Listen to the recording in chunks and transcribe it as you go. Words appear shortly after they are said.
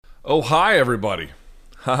Oh, hi everybody.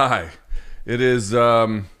 Hi. It is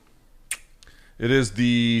the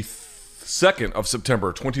 2nd of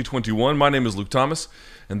September 2021. My name is Luke Thomas,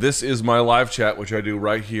 and this is my live chat, which I do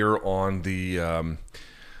right here on the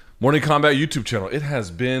Morning Combat YouTube channel. It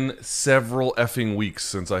has been several effing weeks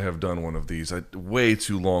since I have done one of these. Way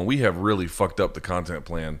too long. We have really fucked up the content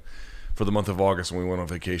plan for the month of August when we went on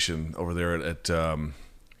vacation over there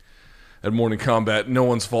at Morning Combat. No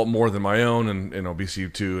one's fault more than my own, and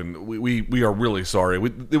BCU too. And we are really sorry.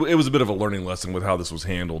 It was a bit of a learning lesson with how this was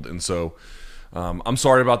handled, and so I'm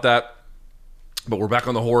sorry about that. But we're back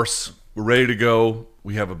on the horse. We're ready to go.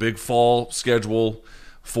 We have a big fall schedule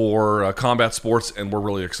for combat sports, and we're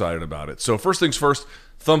really excited about it. So first things first,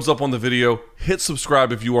 thumbs up on the video. Hit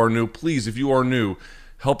subscribe if you are new. Please, if you are new,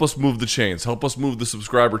 help us move the chains. Help us move the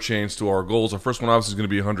subscriber chains to our goals. Our first one obviously is going to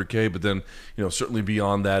be 100K, but then, certainly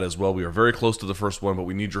beyond that as well. We are very close to the first one, but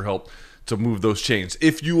we need your help to move those chains.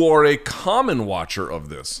 If you are a common watcher of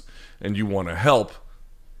this and you want to help,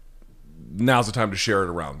 now's the time to share it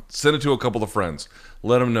around. Send it to a couple of friends.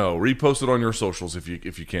 Let them know. Repost it on your socials if you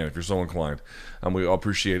can, if you're so inclined. We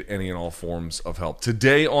appreciate any and all forms of help.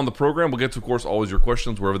 Today on the program, we'll get to, of course, always your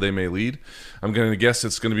questions, wherever they may lead. I'm going to guess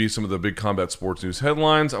it's going to be some of the big combat sports news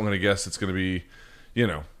headlines. I'm going to guess it's going to be,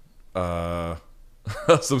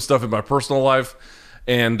 some stuff in my personal life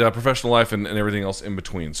and professional life and everything else in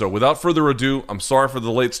between. So without further ado, I'm sorry for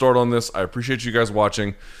the late start on this. I appreciate you guys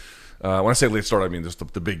watching. When I say late start, I mean just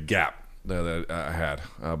the big gap that I had.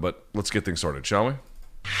 But let's get things started, shall we?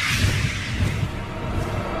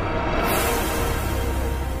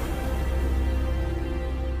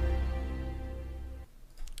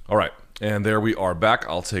 All right, and there we are back.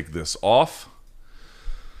 I'll take this off.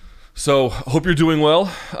 So, hope you're doing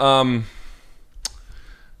well.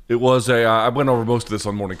 It was I went over most of this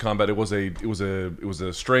on Morning Combat. It was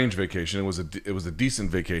a strange vacation. It was a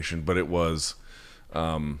decent vacation, but it was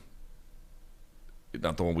not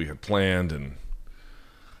the one we had planned, and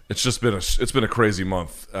it's been a crazy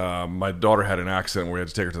month. My daughter had an accident where we had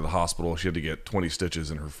to take her to the hospital. She had to get 20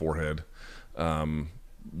 stitches in her forehead.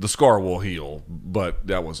 The scar will heal, but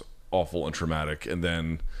that was awful and traumatic. And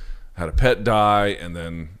then had a pet die, and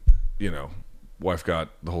then wife got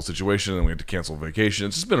the whole situation, and we had to cancel vacation.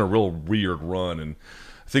 It's just been a real weird run, and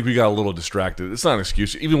I think we got a little distracted. It's not an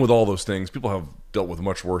excuse. Even with all those things, people have dealt with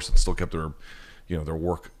much worse and still kept their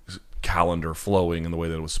work calendar flowing in the way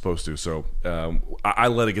that it was supposed to. So I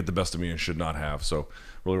let it get the best of me and should not have. So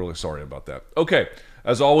really, really sorry about that. Okay,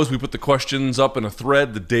 as always, we put the questions up in a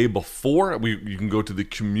thread the day before. You can go to the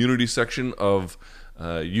community section of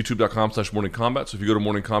youtube.com/Morning Combat. So if you go to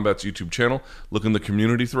Morning Combat's YouTube channel, look in the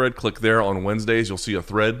community thread, click there on Wednesdays, you'll see a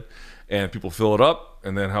thread, and people fill it up,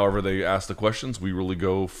 and then however they ask the questions, we really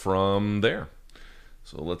go from there.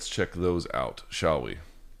 So let's check those out, shall we?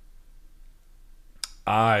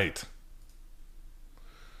 Aight.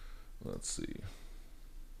 Let's see.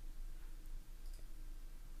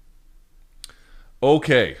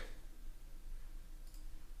 Okay.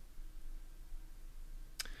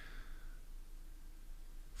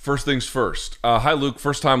 First things first. Hi, Luke.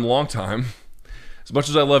 First time, long time. As much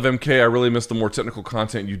as I love MK, I really miss the more technical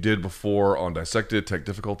content you did before on Dissected. Tech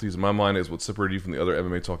difficulties, in my mind, is what separated you from the other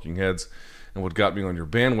MMA talking heads and what got me on your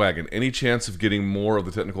bandwagon. Any chance of getting more of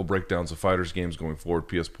the technical breakdowns of fighters' games going forward?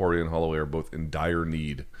 P.S. Poirier and Holloway are both in dire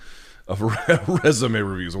need of resume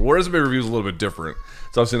reviews. Well, resume reviews is a little bit different.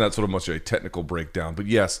 So I'm saying that's sort of much a technical breakdown. But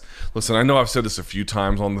yes, listen, I know I've said this a few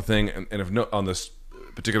times on the thing, and if no, on this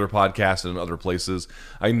particular podcast and in other places,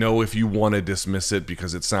 I know if you want to dismiss it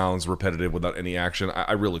because it sounds repetitive without any action,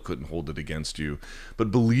 I really couldn't hold it against you.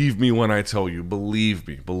 But believe me when I tell you, believe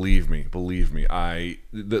me, my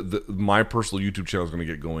personal YouTube channel is going to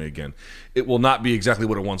get going again. It will not be exactly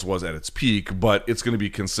what it once was at its peak, but it's going to be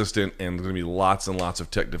consistent, and there's going to be lots and lots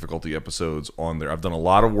of tech difficulty episodes on there. I've done a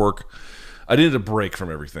lot of work. I needed a break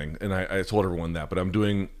from everything, and I told everyone that, but I'm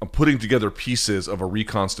putting together pieces of a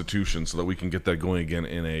reconstitution so that we can get that going again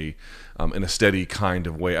in a steady kind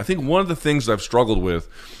of way. I think one of the things that I've struggled with,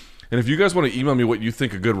 and if you guys want to email me what you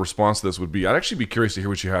think a good response to this would be, I'd actually be curious to hear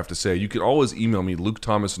what you have to say. You can always email me,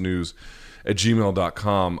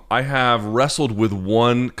 lukethomasnews@gmail.com. I have wrestled with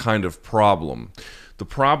one kind of problem. The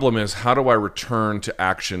problem is, how do I return to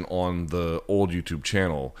action on the old YouTube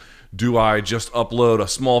channel? Do I just upload a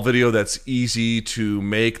small video that's easy to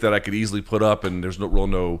make that I could easily put up, and there's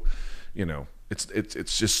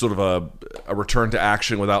it's just sort of a return to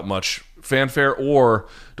action without much fanfare? Or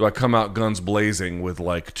do I come out guns blazing with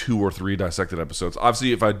like 2 or 3 dissected episodes?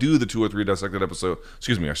 Obviously, if I do the 2 or 3 dissected episodes,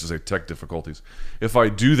 excuse me, I should say tech difficulties. If I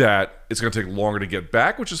do that, it's going to take longer to get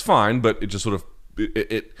back, which is fine, but it just sort of,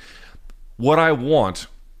 what I want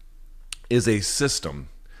is a system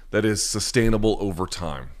that is sustainable over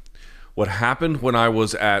time. What happened when I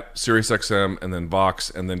was at SiriusXM and then Vox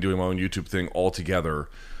and then doing my own YouTube thing all together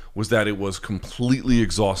was that it was completely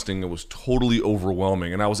exhausting. It was totally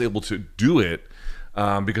overwhelming. And I was able to do it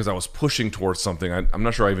because I was pushing towards something. I'm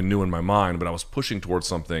not sure I even knew in my mind, but I was pushing towards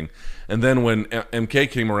something. And then when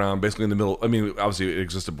MK came around, basically in the middle, I mean, obviously it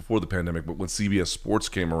existed before the pandemic, but when CBS Sports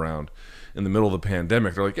came around in the middle of the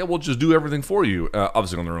pandemic, they're like, yeah, we'll just do everything for you.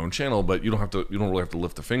 Obviously on their own channel, but you don't really have to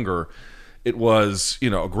lift a finger. It was,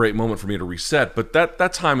 a great moment for me to reset, but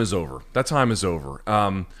that time is over. That time is over.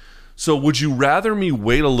 So would you rather me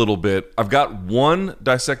wait a little bit? I've got one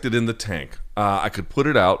Dissected in the tank. I could put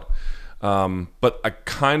it out, but I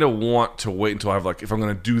kind of want to wait until I have, if I'm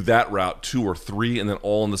going to do that route, 2 or 3, and then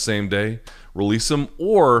all in the same day, release them?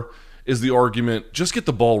 Or is the argument, just get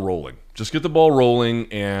the ball rolling? Just get the ball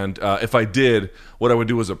rolling, and if I did, what I would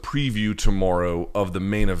do is a preview tomorrow of the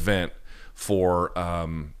main event for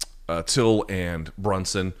Till and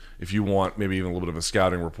Brunson, if you want maybe even a little bit of a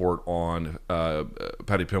scouting report on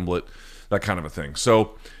Paddy Pimblett, that kind of a thing.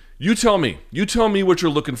 So you tell me what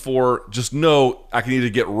you're looking for. Just know I can either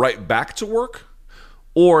get right back to work,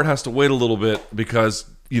 or it has to wait a little bit because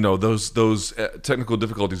those technical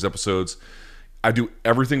difficulties episodes, I do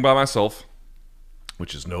everything by myself,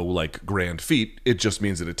 which is no grand feat. It just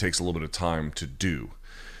means that it takes a little bit of time to do.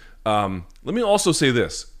 Let me also say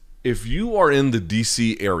this. If you are in the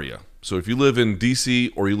D.C. area, so if you live in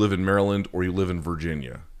D.C. or you live in Maryland or you live in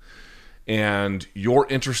Virginia, and you're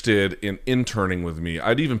interested in interning with me,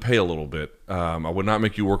 I'd even pay a little bit. I would not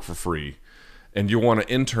make you work for free. And you want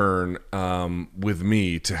to intern with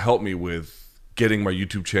me to help me with getting my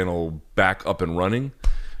YouTube channel back up and running,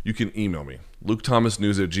 you can email me,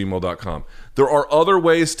 lukethomasnews@gmail.com. There are other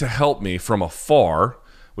ways to help me from afar,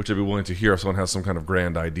 which I'd be willing to hear if someone has some kind of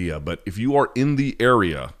grand idea. But if you are in the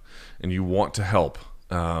area and you want to help,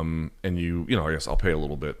 and I guess I'll pay a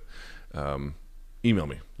little bit, email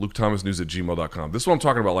me, lukethomasnews@gmail.com. This is what I'm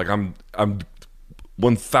talking about. I'm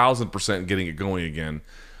 1,000% getting it going again.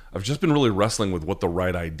 I've just been really wrestling with what the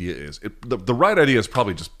right idea is. The right idea is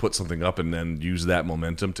probably just put something up and then use that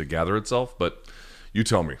momentum to gather itself, but you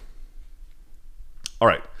tell me. All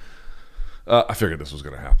right. I figured this was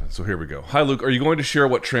going to happen, so here we go. Hi, Luke. Are you going to share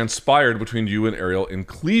what transpired between you and Ariel in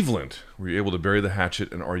Cleveland? Were you able to bury the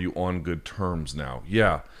hatchet, and are you on good terms now?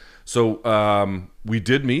 Yeah. So we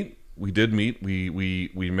did meet. We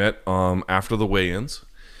met after the weigh-ins,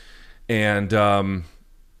 and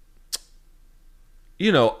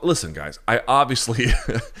listen, guys. I obviously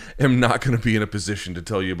am not going to be in a position to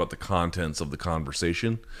tell you about the contents of the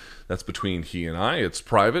conversation. That's between he and I. It's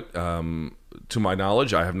private. To my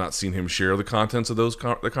knowledge, I have not seen him share the contents of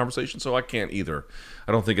the conversation, so I can't either.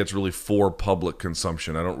 I don't think it's really for public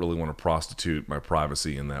consumption. I don't really want to prostitute my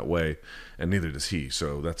privacy in that way, and neither does he.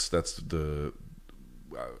 So that's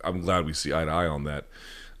I'm glad we see eye to eye on that.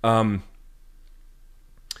 I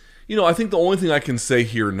think the only thing I can say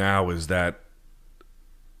here now is that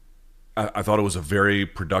I thought it was a very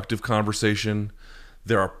productive conversation.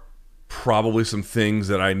 There are probably some things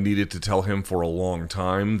that I needed to tell him for a long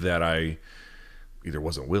time that I either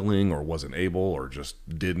wasn't willing or wasn't able or just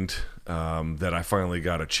didn't, that I finally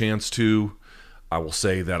got a chance to. I will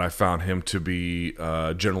say that I found him to be,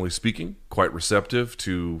 generally speaking, quite receptive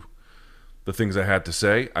to the things I had to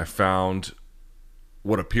say. I found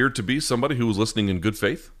what appeared to be somebody who was listening in good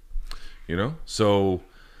faith, so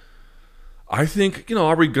I think,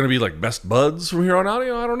 are we going to be best buds from here on out?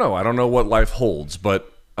 I don't know. I don't know what life holds,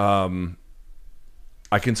 but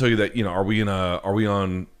I can tell you that, are we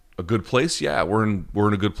on a good place? Yeah, we're in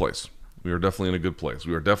a good place. We are definitely in a good place.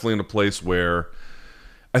 We are definitely in a place where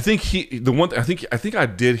I think I think I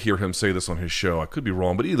did hear him say this on his show. I could be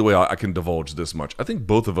wrong, but either way, I can divulge this much. I think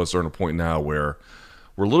both of us are in a point now where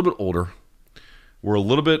we're a little bit older. We're a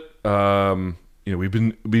little bit, we've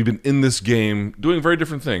been in this game doing very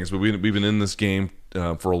different things, but we've been in this game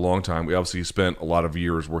for a long time. We obviously spent a lot of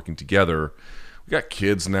years working together. We got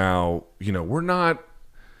kids now. We're not.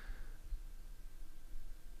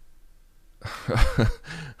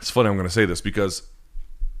 It's funny I'm going to say this because,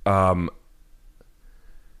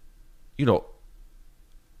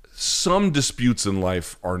 some disputes in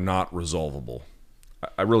life are not resolvable.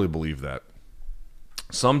 I really believe that.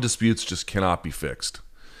 Some disputes just cannot be fixed.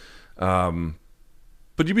 But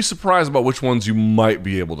you'd be surprised about which ones you might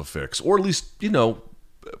be able to fix, or at least,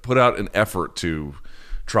 put out an effort to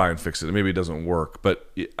try and fix it. And maybe it doesn't work. But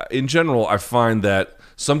in general, I find that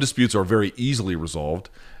some disputes are very easily resolved.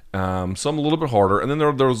 Some a little bit harder, and then there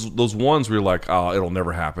are those ones where you're like, oh, it'll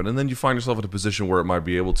never happen, and then you find yourself in a position where it might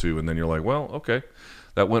be able to, and then you're like, well, okay,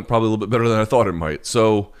 that went probably a little bit better than I thought it might.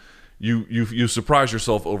 So, you surprise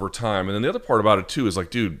yourself over time. And then the other part about it too is like,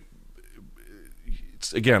 dude,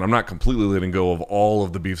 again, I'm not completely letting go of all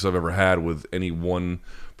of the beefs I've ever had with any one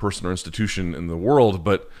person or institution in the world,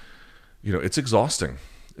 but it's exhausting.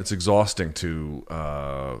 It's exhausting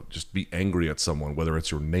to just be angry at someone, whether it's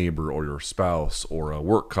your neighbor or your spouse or a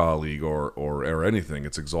work colleague or anything.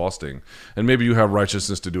 It's exhausting. And maybe you have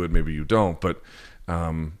righteousness to do it, maybe you don't, but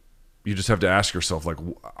you just have to ask yourself, like,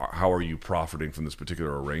 how are you profiting from this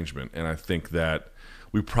particular arrangement? And I think that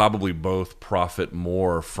we probably both profit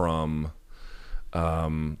more from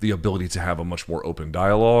the ability to have a much more open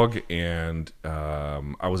dialogue, and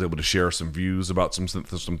I was able to share some views about some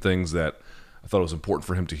things that I thought it was important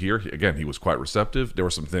for him to hear. Again, he was quite receptive. There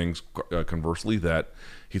were some things, conversely, that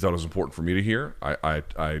he thought it was important for me to hear. I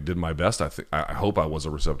did my best. I hope I was a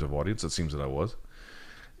receptive audience. It seems that I was,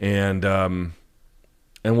 and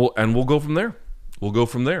we'll go from there. We'll go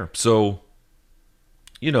from there. So,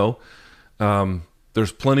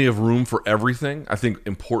 there's plenty of room for everything. I think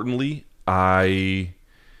importantly, I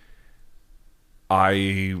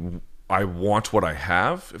want what I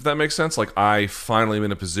have, if that makes sense. Like, I finally am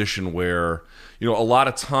in a position where, a lot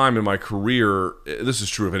of time in my career, this is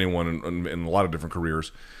true of anyone in a lot of different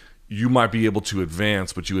careers, you might be able to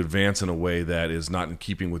advance, but you advance in a way that is not in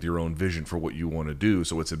keeping with your own vision for what you want to do.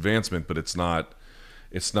 So it's advancement, but it's not,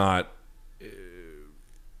 and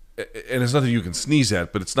it's nothing you can sneeze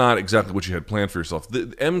at, but it's not exactly what you had planned for yourself. The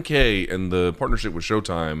MK and the partnership with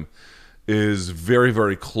Showtime is very,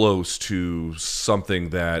 very close to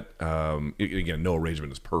something that, again, no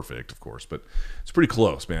arrangement is perfect, of course, but it's pretty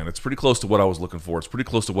close, man. It's pretty close to what I was looking for. It's pretty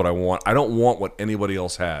close to what I want. I don't want what anybody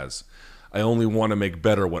else has. I only want to make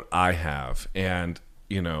better what I have. And,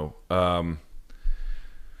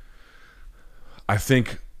 I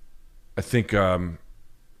think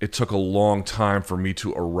it took a long time for me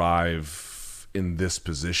to arrive in this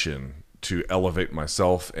position, to elevate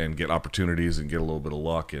myself and get opportunities and get a little bit of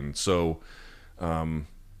luck. And so,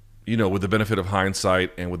 with the benefit of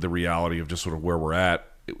hindsight and with the reality of just sort of where we're at,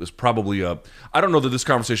 it was probably I don't know that this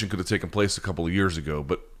conversation could have taken place a couple of years ago,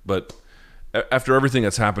 but after everything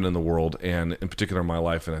that's happened in the world, and in particular my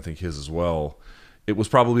life, and I think his as well, it was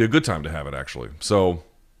probably a good time to have it, actually. So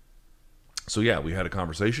yeah, we had a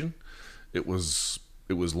conversation. It was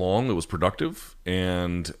long, it was productive,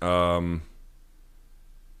 and I'm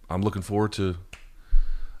looking forward to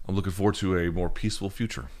a more peaceful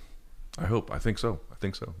future. I think so.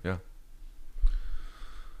 Yeah.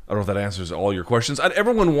 I don't know if that answers all your questions.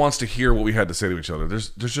 Everyone wants to hear what we had to say to each other. There's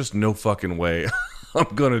just no fucking way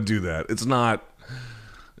I'm going to do that. It's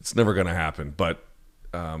never going to happen. But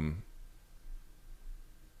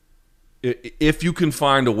if you can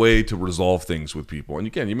find a way to resolve things with people, and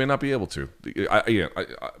again, you may not be able to.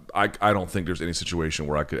 I don't think there's any situation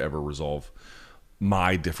where I could ever resolve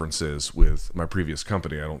my differences with my previous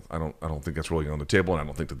company. I don't think that's really on the table, and I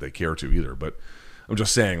don't think that they care to either. But I'm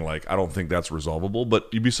just saying, like, I don't think that's resolvable. But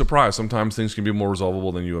you'd be surprised. Sometimes things can be more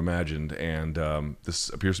resolvable than you imagined, and this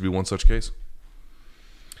appears to be one such case.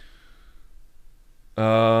 Do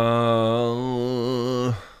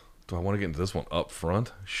I want to get into this one up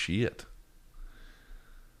front? Shit.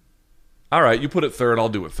 All right, you put it third. I'll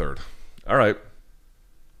do it third. All right.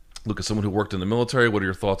 Look, as someone who worked in the military, what are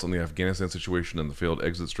your thoughts on the Afghanistan situation and the failed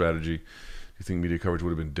exit strategy? Do you think media coverage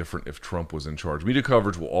would have been different if Trump was in charge? Media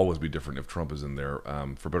coverage will always be different if Trump is in there,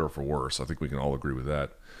 for better or for worse. I think we can all agree with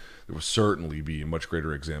that. There will certainly be a much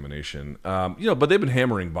greater examination. But they've been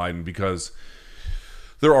hammering Biden because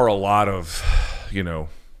there are a lot of,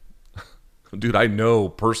 dude, I know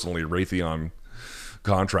personally Raytheon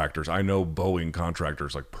contractors. I know Boeing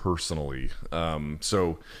contractors, like, personally.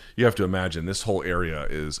 So you have to imagine this whole area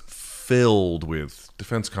is filled with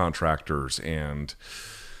defense contractors and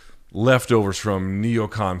leftovers from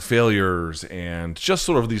neocon failures and just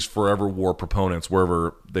sort of these forever war proponents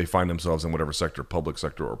wherever they find themselves in whatever sector, public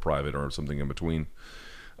sector or private or something in between.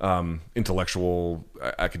 Intellectual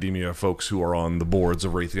academia folks who are on the boards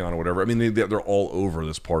of Raytheon or whatever. I mean, they're all over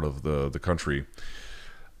this part of the country.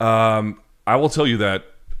 I will tell you that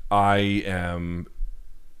I am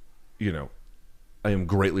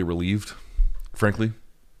greatly relieved, frankly.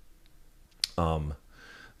 I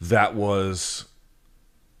was,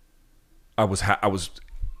 no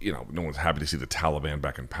one's happy to see the Taliban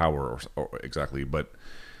back in power or exactly, but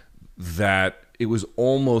that it was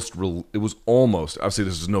almost, obviously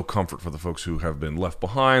this is no comfort for the folks who have been left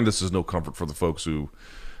behind. This is no comfort for the folks who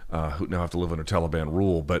now have to live under Taliban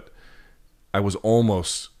rule, but I was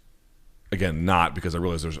almost, again, not because I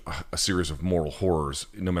realize there's a series of moral horrors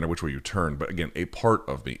no matter which way you turn. But again, a part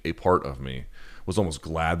of me was almost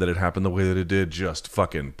glad that it happened the way that it did. Just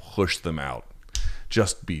fucking push them out.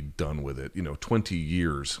 just be done with it. 20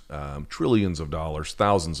 years, trillions of dollars,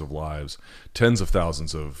 thousands of lives, tens of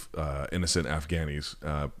thousands of innocent Afghanis,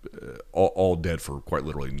 all dead for quite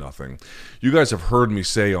literally nothing. You guys have heard me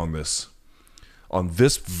say on this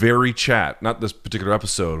very chat, not this particular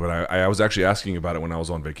episode, but I was actually asking about it when I was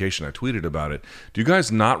on vacation. I tweeted about it. Do you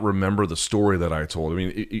guys not remember the story that I told? I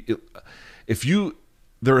mean,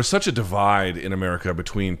 there is such a divide in America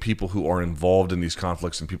between people who are involved in these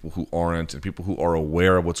conflicts and people who aren't, and people who are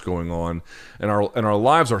aware of what's going on, and our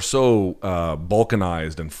lives are so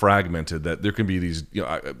balkanized and fragmented that there can be these,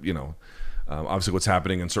 obviously what's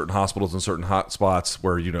happening in certain hospitals and certain hot spots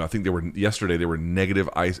where, I think yesterday they were negative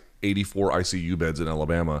 84 ICU beds in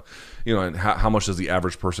Alabama, and how much does the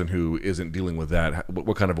average person who isn't dealing with that,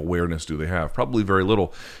 what kind of awareness do they have? Probably very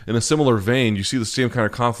little. In a similar vein, you see the same kind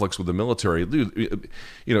of conflicts with the military. It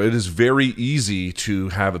is very easy to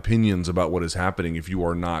have opinions about what is happening if you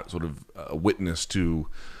are not sort of a witness to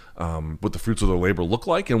what the fruits of their labor look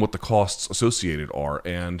like and what the costs associated are.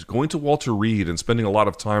 And going to Walter Reed and spending a lot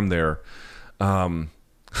of time there, do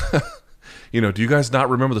you guys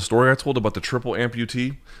not remember the story I told about the triple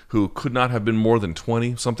amputee who could not have been more than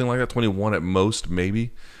 20, something like that, 21 at most,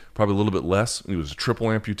 maybe, probably a little bit less. He was a triple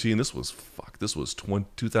amputee, and this was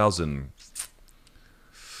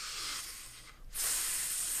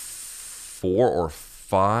 2004 or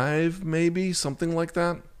 5, maybe, something like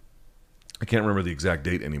that. I can't remember the exact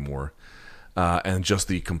date anymore. And just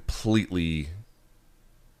the completely...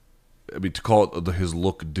 to call it his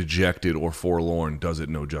look dejected or forlorn does it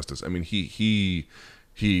no justice. I mean, he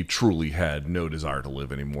truly had no desire to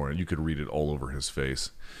live anymore, and you could read it all over his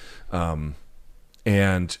face.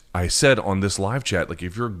 And I said on this live chat, like,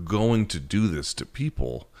 if you're going to do this to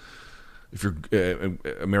people, if you're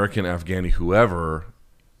American, Afghani, whoever,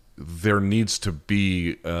 there needs to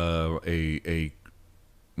be a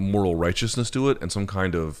moral righteousness to it and some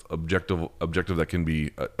kind of objective that can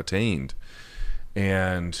be attained.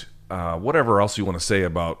 And whatever else you want to say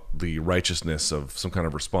about the righteousness of some kind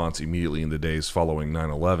of response immediately in the days following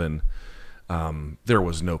 9/11, there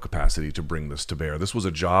was no capacity to bring this to bear. This was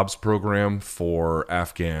a jobs program for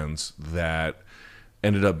Afghans that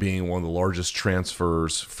ended up being one of the largest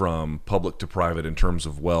transfers from public to private in terms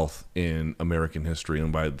of wealth in American history.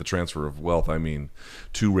 And by the transfer of wealth, I mean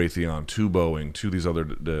to Raytheon, to Boeing, to these other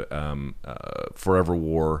forever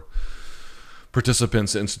war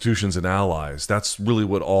participants, institutions, and allies. That's really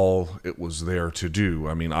what all it was there to do.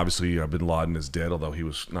 I mean, obviously, bin Laden is dead, although he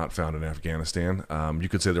was not found in Afghanistan. You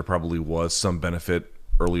could say there probably was some benefit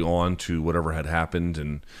early on to whatever had happened,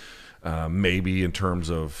 and maybe in terms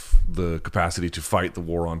of the capacity to fight the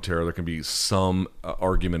war on terror, there can be some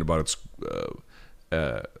argument about its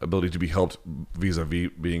ability to be helped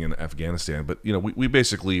vis-a-vis being in Afghanistan. But, we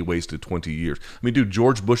basically wasted 20 years. I mean, dude,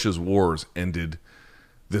 George Bush's wars ended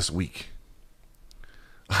this week.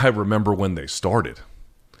 I remember when they started.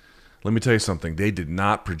 Let me tell you something. They did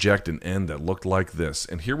not project an end that looked like this.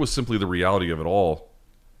 And here was simply the reality of it all.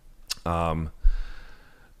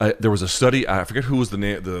 There was a study. I forget who was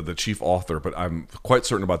the chief author, but I'm quite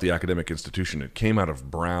certain about the academic institution. It came out of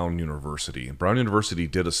Brown University. And Brown University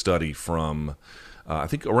did a study from, I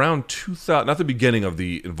think, around 2000, not the beginning of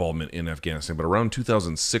the involvement in Afghanistan, but around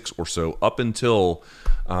 2006 or so, up until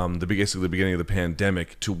basically the beginning of the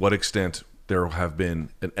pandemic, to what extent there have been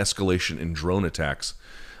an escalation in drone attacks.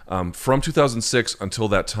 From 2006 until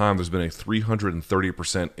that time, there's been a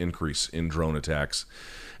 330% increase in drone attacks.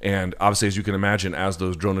 And obviously, as you can imagine, as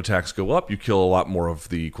those drone attacks go up, you kill a lot more of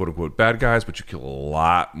the quote-unquote bad guys, but you kill a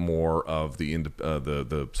lot more of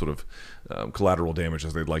the sort of collateral damage,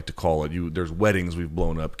 as they'd like to call it. There's weddings we've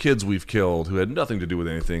blown up, kids we've killed who had nothing to do with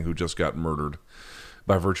anything, who just got murdered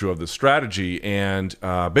by virtue of this strategy. And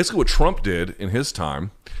basically what Trump did in his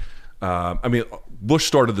time, Bush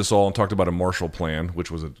started this all and talked about a Marshall Plan, which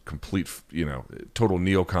was a complete, total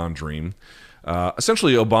neocon dream.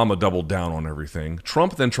 Essentially, Obama doubled down on everything.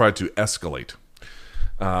 Trump then tried to escalate.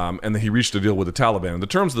 And then he reached a deal with the Taliban. The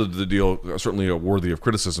terms of the deal are certainly worthy of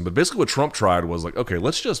criticism. But basically what Trump tried was like, okay,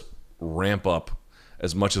 let's just ramp up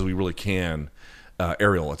as much as we really can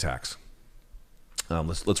aerial attacks.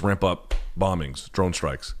 Let's ramp up bombings, drone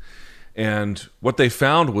strikes. And what they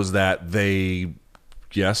found was that they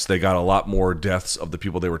got a lot more deaths of the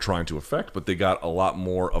people they were trying to affect, but they got a lot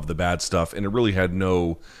more of the bad stuff, and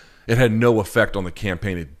it It had no effect on the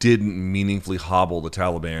campaign. It didn't meaningfully hobble the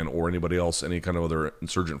Taliban or anybody else, any kind of other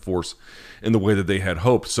insurgent force, in the way that they had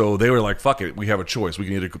hoped. So they were like, fuck it, we have a choice. We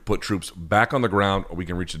can either put troops back on the ground or we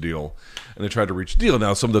can reach a deal. And they tried to reach a deal.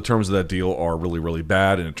 Now, some of the terms of that deal are really, really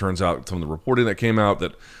bad, and it turns out some of the reporting that came out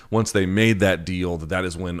that once they made that deal, that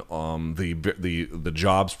is when the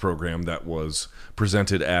jobs program that was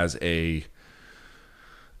presented as a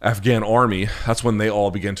Afghan army, that's when they all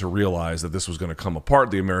began to realize that this was going to come apart.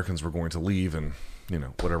 The Americans were going to leave and,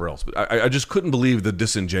 whatever else. But I just couldn't believe the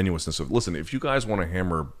disingenuousness of, listen, if you guys want to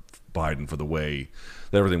hammer Biden for the way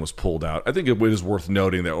that everything was pulled out, I think it is worth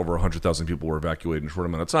noting that over 100,000 people were evacuated in a short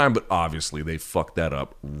amount of time, but obviously they fucked that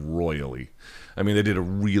up royally. I mean, they did a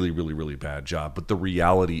really, really, really bad job. But the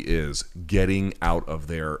reality is getting out of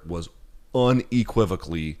there was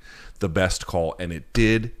unequivocally the best call, and it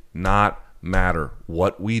did not matter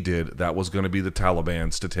what we did. That was going to be the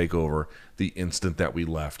Taliban's to take over the instant that we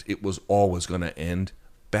left. It was always going to end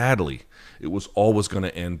badly. It was always going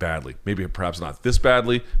to end badly. Maybe perhaps not this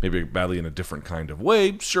badly, maybe badly in a different kind of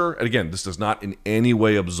way, sure. And again, this does not in any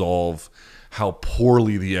way absolve how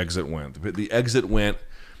poorly the exit went. The exit went,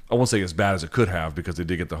 I won't say as bad as it could have, because they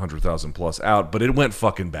did get the 100,000 plus out, but it went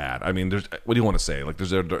fucking bad. I mean, what do you want to say? Like, is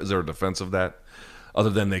there a defense of that? Other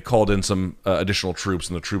than they called in some additional troops,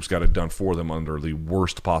 and the troops got it done for them under the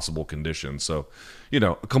worst possible conditions. So,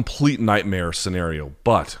 a complete nightmare scenario.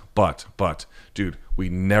 But, dude, we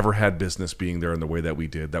never had business being there in the way that we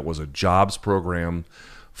did. That was a jobs program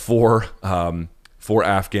for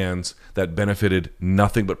Afghans that benefited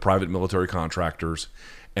nothing but private military contractors.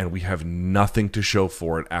 And we have nothing to show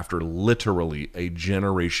for it after literally a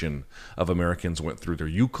generation of Americans went through there.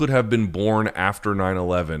 You could have been born after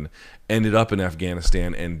 9/11, ended up in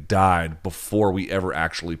Afghanistan, and died before we ever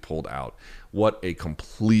actually pulled out. What a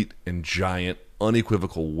complete and giant,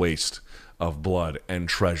 unequivocal waste of blood and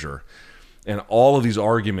treasure. And all of these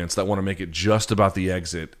arguments that want to make it just about the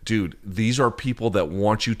exit, dude, these are people that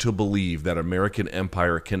want you to believe that American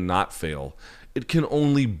empire cannot fail. It can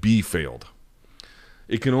only be failed.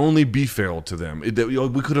 It can only be failed to them.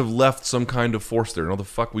 We could have left some kind of force there. No, the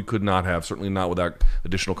fuck we could not have. Certainly not without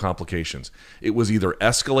additional complications. It was either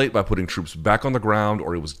escalate by putting troops back on the ground,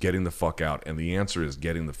 or it was getting the fuck out. And the answer is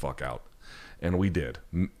getting the fuck out. And we did.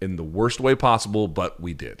 In the worst way possible, but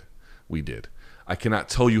we did. We did. I cannot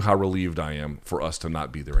tell you how relieved I am for us to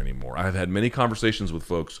not be there anymore. I have had many conversations with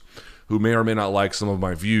folks who may or may not like some of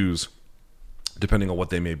my views, depending on what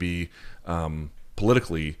they may be,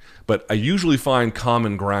 politically, but I usually find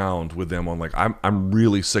common ground with them on, like, I'm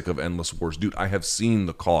really sick of endless wars. Dude, I have seen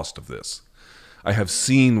the cost of this. I have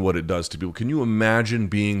seen what it does to people. Can you imagine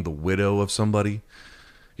being the widow of somebody?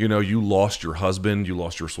 You lost your husband, you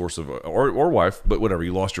lost your source of, or wife, but whatever,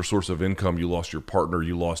 you lost your source of income, you lost your partner,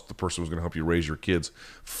 you lost the person who was going to help you raise your kids.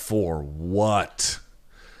 For what?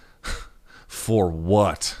 For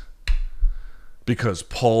what? Because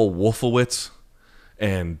Paul Wolfowitz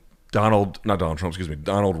and Donald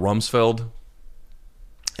Rumsfeld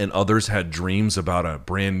and others had dreams about a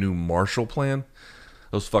brand new Marshall Plan.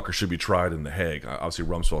 Those fuckers should be tried in The Hague. Obviously,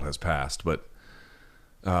 Rumsfeld has passed, but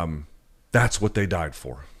that's what they died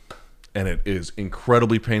for. And it is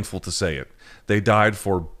incredibly painful to say it. They died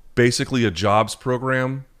for basically a jobs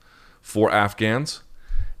program for Afghans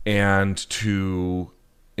and to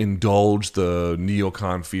indulge the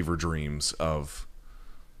neocon fever dreams of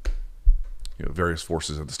various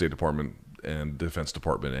forces at the State Department and Defense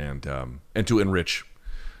Department, and to enrich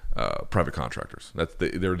private contractors. That's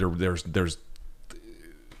there's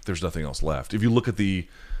nothing else left. If you look at the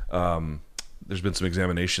there's been some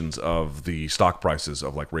examinations of the stock prices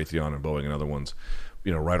of like Raytheon and Boeing and other ones,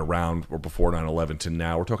 right around or before 9/11 to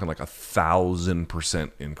now. We're talking like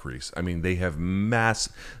 1,000% increase. I mean,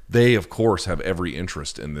 they of course have every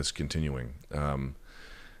interest in this continuing.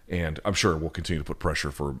 And I'm sure we'll continue to put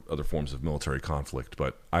pressure for other forms of military conflict.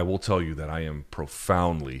 But I will tell you that I am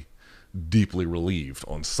profoundly, deeply relieved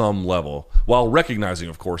on some level, while recognizing,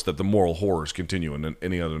 of course, that the moral horrors continue in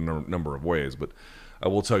any other number of ways. But I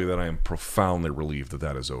will tell you that I am profoundly relieved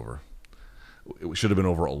that is over. It should have been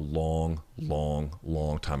over a long, long,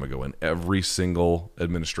 long time ago. And every single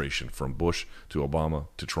administration, from Bush to Obama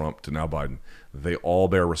to Trump to now Biden, they all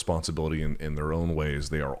bear responsibility in their own ways.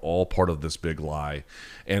 They are all part of this big lie.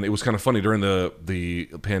 And it was kind of funny during the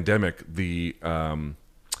pandemic,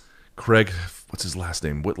 Craig, what's his last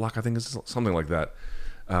name? Whitlock, I think is something like that,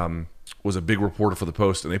 was a big reporter for the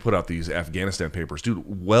Post, and they put out these Afghanistan papers. Dude,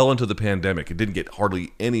 well into the pandemic, it didn't get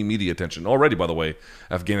hardly any media attention. Already, by the way,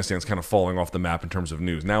 Afghanistan's kind of falling off the map in terms of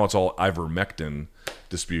news. Now it's all ivermectin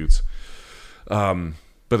disputes. But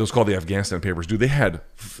it was called the Afghanistan papers. Dude, they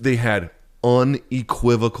had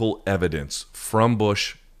unequivocal evidence from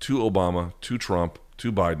Bush to Obama to Trump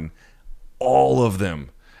to Biden, all of them,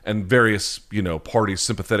 and various parties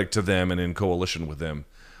sympathetic to them and in coalition with them,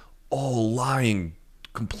 all lying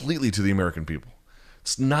completely to the American people.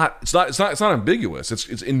 It's not ambiguous.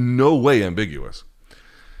 It's in no way ambiguous.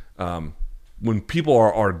 When people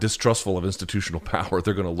are distrustful of institutional power,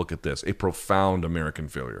 they're going to look at this, a profound American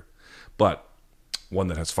failure, but one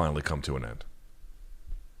that has finally come to an end.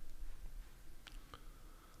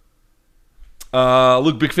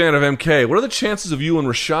 Luke, big fan of MK. What are the chances of you and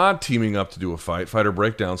Rashad teaming up to do a fight? Fighter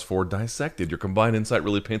breakdowns for Dissected. Your combined insight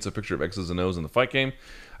really paints a picture of X's and O's in the fight game.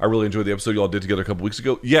 I really enjoyed the episode you all did together a couple weeks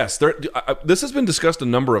ago. Yes, this has been discussed a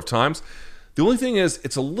number of times. The only thing is,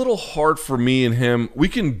 it's a little hard for me and him. We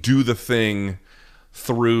can do the thing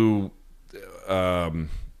through, I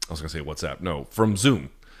was going to say WhatsApp. No, from Zoom.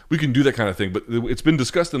 We can do that kind of thing, but it's been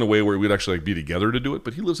discussed in a way where we'd actually be together to do it.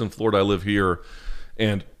 But he lives in Florida, I live here,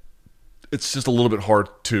 and it's just a little bit hard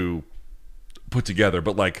to put together.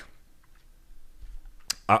 But like,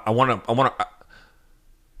 I would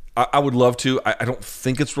love to. I don't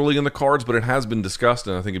think it's really in the cards, but it has been discussed,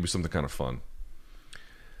 and I think it'd be something kind of fun.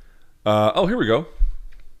 Here we go.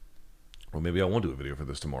 Well, maybe I won't do a video for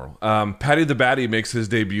this tomorrow. Paddy the Batty makes his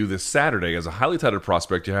debut this Saturday. As a highly touted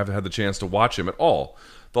prospect, you haven't had the chance to watch him at all.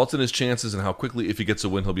 Thoughts on his chances and how quickly, if he gets a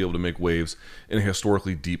win, he'll be able to make waves in a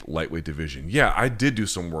historically deep lightweight division. Yeah, I did do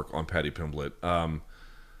some work on Paddy Pimblett.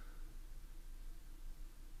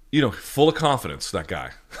 Full of confidence, that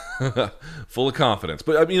guy. Full of confidence.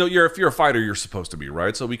 But if you're a fighter, you're supposed to be,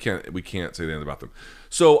 right? So we can't say anything about them.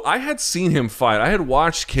 So I had seen him fight. I had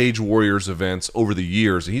watched Cage Warriors events over the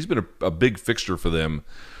years, and he's been a big fixture for them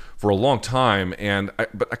for a long time.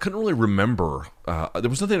 But I couldn't really remember. There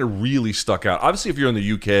was nothing that really stuck out. Obviously, if you're in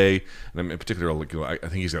the UK, and in particular, I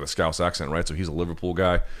think he's got a Scouse accent, right? So he's a Liverpool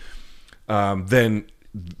guy. Then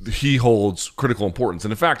he holds critical importance.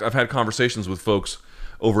 And in fact, I've had conversations with folks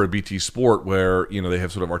over at BT Sport where they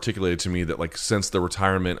have sort of articulated to me that, like, since the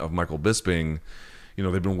retirement of Michael Bisping,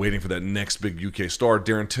 they've been waiting for that next big UK star.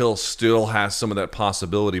 Darren Till still has some of that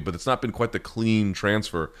possibility, but it's not been quite the clean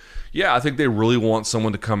transfer. Yeah, I think they really want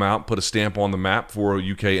someone to come out, put a stamp on the map for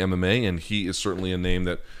UK MMA, and he is certainly a name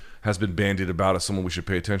that has been bandied about as someone we should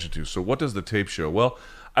pay attention to. So what does the tape show? Well,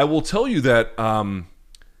 I will tell you that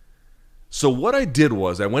so what I did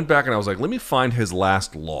was I went back and I was like, let me find his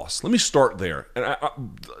last loss. Let me start there. And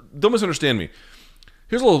don't misunderstand me.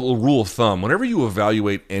 Here's a little rule of thumb. Whenever you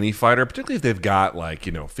evaluate any fighter, particularly if they've got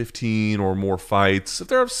 15 or more fights, if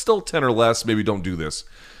they're still 10 or less, maybe don't do this.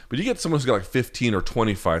 But you get someone who's got 15 or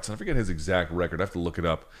 20 fights, and I forget his exact record. I have to look it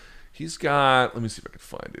up. He's got, let me see if I can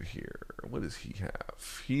find it here. What does he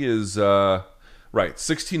have? He is,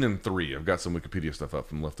 16-3. I've got some Wikipedia stuff up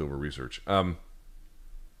from leftover research.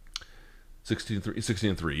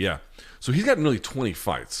 16-3, yeah. So he's got nearly 20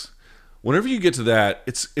 fights. Whenever you get to that,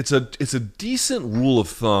 it's a decent rule of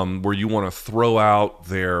thumb where you want to throw out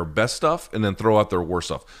their best stuff and then throw out their worst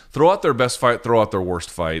stuff. Throw out their best fight, throw out their worst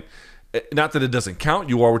fight. Not that it doesn't count.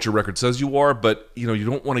 You are what your record says you are, but you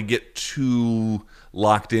don't want to get too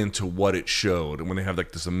locked into what it showed. And when they have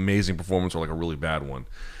this amazing performance or a really bad one.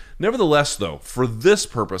 Nevertheless, though, for this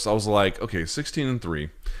purpose, I was like, okay, 16-3.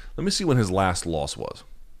 Let me see when his last loss was.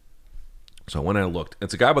 So I went and I looked.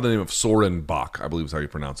 It's a guy by the name of Soren Bach, I believe is how you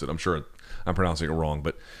pronounce it. I'm sure I'm pronouncing it wrong,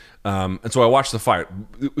 but and so I watched the fight.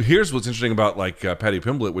 Here's what's interesting about Paddy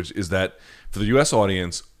Pimblett, which is that for the U.S.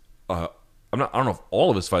 audience, I don't know if all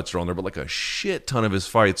of his fights are on there, but a shit ton of his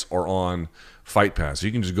fights are on Fight Pass. So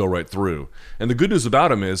you can just go right through. And the good news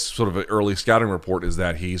about him is sort of an early scouting report is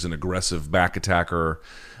that he's an aggressive back attacker.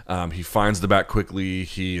 He finds the back quickly.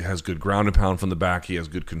 He has good ground and pound from the back. He has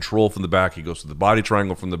good control from the back. He goes to the body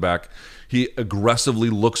triangle from the back. He aggressively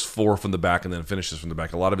looks from the back and then finishes from the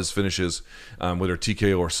back. A lot of his finishes, whether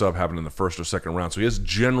TKO or sub, happen in the first or second round. So he has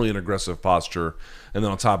generally an aggressive posture. And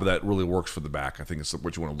then on top of that, really works for the back. I think it's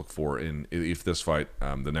what you want to look for in if this fight,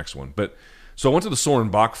 the next one. But so I went to the Soren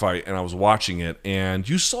Bach fight and I was watching it, and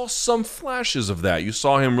you saw some flashes of that. You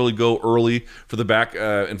saw him really go early for the back.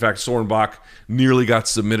 In fact, Soren Bach nearly got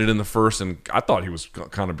submitted in the first, and I thought he was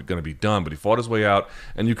kind of going to be done, but he fought his way out,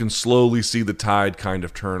 and you can slowly see the tide kind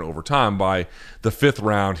of turn over time. By the fifth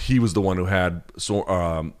round, he was the one who had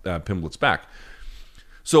Pimblett's back.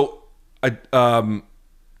 So it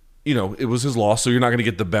was his loss, so you're not going to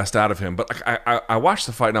get the best out of him. But I watched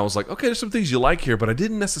the fight, and I was like, okay, there's some things you like here, but I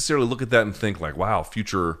didn't necessarily look at that and think wow,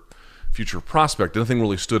 future prospect. Nothing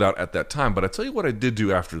really stood out at that time. But I tell you what I did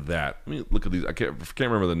do after that. Let me look at these. I can't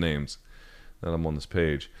remember the names that I'm on this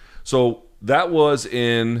page. So that was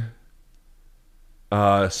in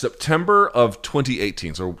September of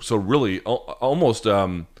 2018. So really almost,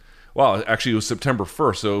 well, actually it was September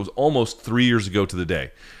 1st. So it was almost 3 years ago to the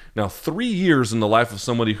day. Now, 3 years in the life of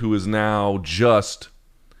somebody who is now just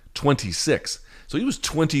 26. So he was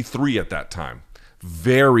 23 at that time.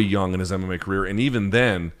 Very young in his MMA career. And even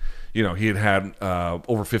then, he had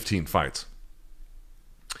over 15 fights.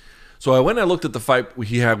 So I went and I looked at the fight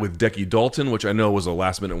he had with Decky Dalton, which I know was a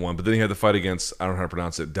last-minute one. But then he had the fight against, I don't know how to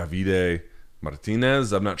pronounce it, Davide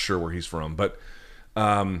Martinez. I'm not sure where he's from. But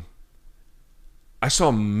I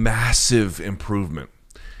saw massive improvement.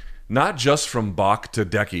 Not just from Bach to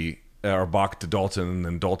Decky, or Bach to Dalton, and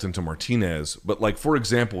then Dalton to Martinez. But, like, for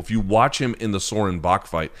example, if you watch him in the Soren-Bach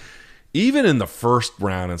fight, even in the first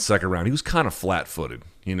round and second round, he was kind of flat-footed.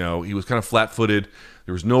 He was kind of flat-footed.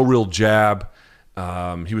 There was no real jab.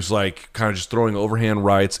 He was like kind of just throwing overhand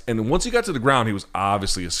rights. And once he got to the ground, he was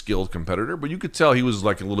obviously a skilled competitor, but you could tell he was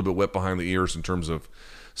like a little bit wet behind the ears in terms of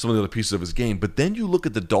some of the other pieces of his game. But then you look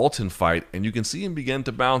at the Dalton fight and you can see him begin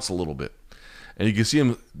to bounce a little bit. And you can see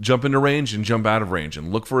him jump into range and jump out of range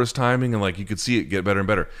and look for his timing, and like you could see it get better and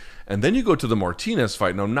better. And then you go to the Martinez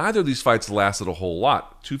fight. Now, neither of these fights lasted a whole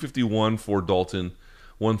lot. 251 for Dalton,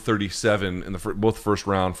 137 in the both first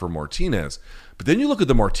round for Martinez. But then you look at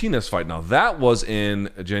the Martinez fight. Now, that was in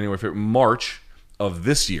March of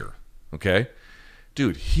this year, okay?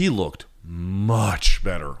 Dude, he looked much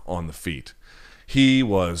better on the feet. He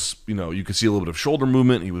was, you could see a little bit of shoulder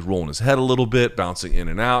movement. He was rolling his head a little bit, bouncing in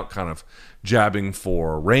and out, kind of jabbing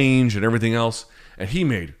for range and everything else. And he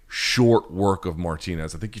made short work of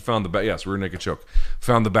Martinez. I think he found the back. Yes, rear naked choke.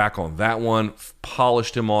 Found the back on that one,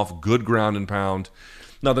 polished him off, good ground and pound.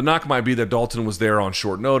 Now, the knock might be that Dalton was there on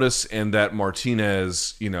short notice and that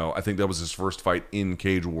Martinez, I think that was his first fight in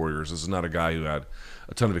Cage Warriors. This is not a guy who had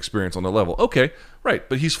a ton of experience on the level. Okay, right,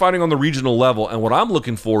 but he's fighting on the regional level, and what I'm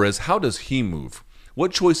looking for is how does he move?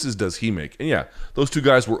 What choices does he make? And yeah, those two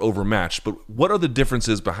guys were overmatched, but what are the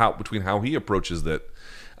differences between how he approaches that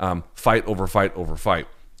fight over fight over fight?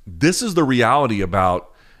 This is the reality about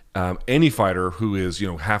any fighter who is,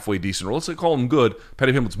 halfway decent, or let's say call him good.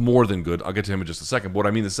 Paddy Pimblett's more than good. I'll get to him in just a second. But what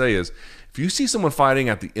I mean to say is, if you see someone fighting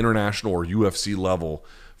at the international or UFC level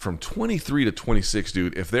from 23 to 26,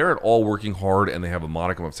 dude, if they're at all working hard and they have a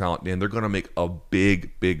modicum of talent, man, they're going to make a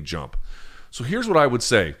big, big jump. So here's what I would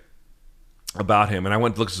say about him, and I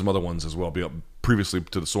went to look at some other ones as well, previously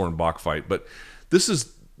to the Soren-Bach fight. But this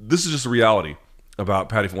is just a reality about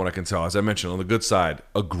Paddy from what I can tell. As I mentioned, on the good side,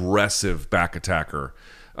 aggressive back attacker.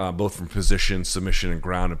 Both from position, submission, and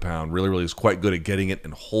ground and pound. Really, really is quite good at getting it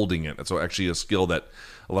and holding it. That's actually a skill that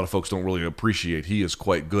a lot of folks don't really appreciate. He is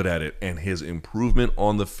quite good at it, and his improvement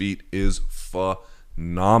on the feet is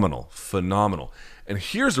phenomenal. Phenomenal. And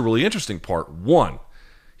here's the really interesting part. One,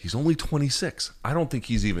 he's only 26. I don't think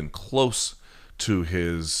he's even close to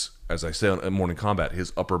his, as I say on Morning Combat,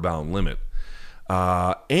 his upper bound limit.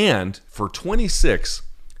 And for 26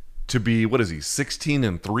 to be,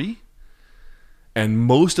 16-3? And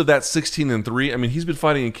most of that 16-3, I mean, he's been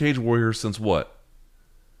fighting in Cage Warriors since what?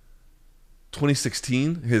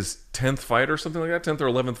 2016? His 10th fight or something like that? 10th or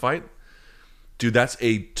 11th fight? Dude, that's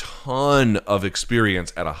a ton of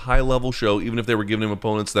experience at a high-level show, even if they were giving him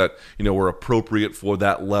opponents that, were appropriate for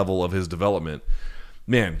that level of his development.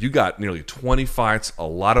 Man, you got nearly 20 fights, a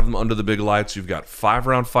lot of them under the big lights. You've got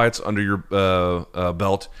 5-round fights under your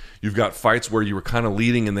belt. You've got fights where you were kind of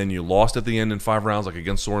leading and then you lost at the end in 5 rounds, like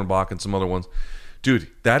against Soren-Bach and some other ones. Dude,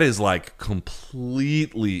 that is like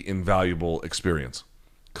completely invaluable experience.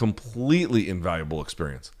 Completely invaluable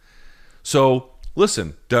experience. So,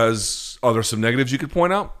 listen, are there some negatives you could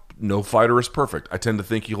point out? No fighter is perfect. I tend to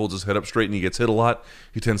think he holds his head up straight and he gets hit a lot.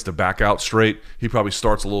 He tends to back out straight. He probably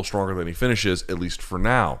starts a little stronger than he finishes, at least for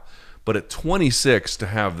now. But at 26, to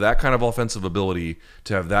have that kind of offensive ability,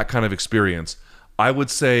 to have that kind of experience, I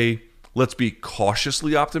would say let's be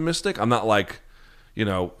cautiously optimistic. I'm not like,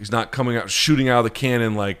 he's not coming out shooting out of the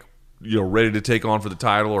cannon like, ready to take on for the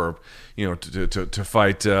title or, to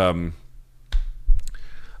fight, I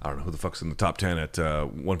don't know who the fuck's in the top 10 at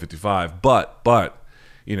 155. But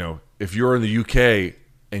if you're in the UK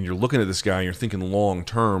and you're looking at this guy and you're thinking long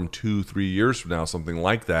term, 2-3 years from now, something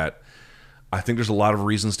like that, I think there's a lot of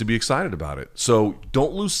reasons to be excited about it. So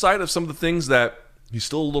don't lose sight of some of the things that he's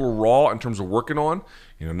still a little raw in terms of working on.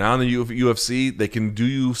 Now in the UFC, they can do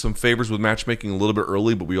you some favors with matchmaking a little bit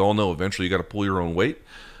early, but we all know eventually you got to pull your own weight.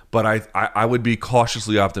 But I would be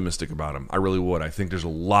cautiously optimistic about him. I really would. I think there's a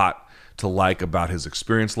lot to like about his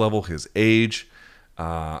experience level, his age,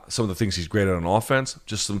 some of the things he's great at on offense,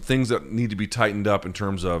 just some things that need to be tightened up in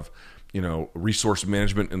terms of resource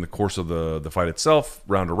management in the course of the fight itself,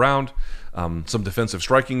 round to round, some defensive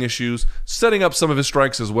striking issues, setting up some of his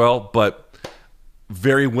strikes as well, but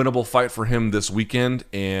very winnable fight for him this weekend,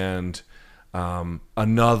 and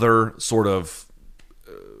another sort of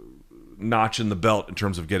notch in the belt in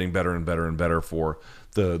terms of getting better and better and better for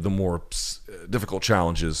the more difficult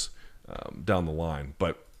challenges down the line.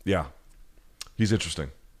 But yeah, he's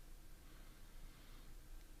interesting.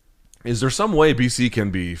 Is there some way BC can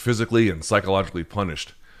be physically and psychologically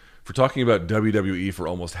punished for talking about WWE for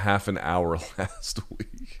almost half an hour last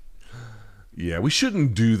week? Yeah, we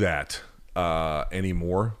shouldn't do that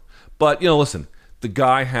anymore. But, listen, the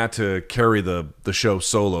guy had to carry the show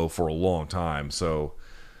solo for a long time. So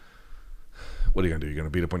what are you going to do? You're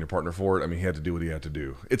going to beat up on your partner for it? I mean, he had to do what he had to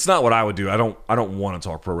do. It's not what I would do. I don't want to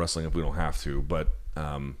talk pro wrestling if we don't have to. But what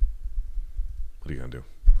are you going to do?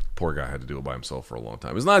 Poor guy had to do it by himself for a long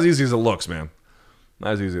time. It's not as easy as it looks, man.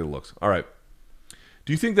 Not as easy as it looks. All right.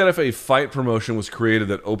 Do you think that if a fight promotion was created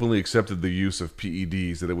that openly accepted the use of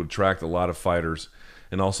PEDs, that it would attract a lot of fighters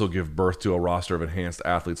and also give birth to a roster of enhanced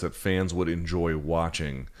athletes that fans would enjoy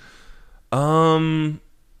watching? Well,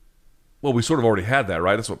 we sort of already had that,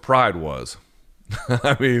 right? That's what Pride was.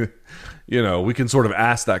 I mean, we can sort of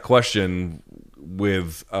ask that question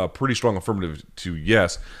with a pretty strong affirmative to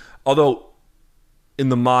yes. Although, in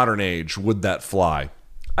the modern age, would that fly?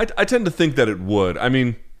 I tend to think that it would. I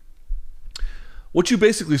mean, what you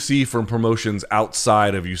basically see from promotions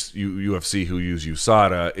outside of UFC who use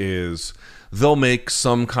USADA is they'll make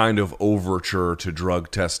some kind of overture to drug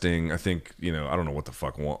testing. I think, I don't know what the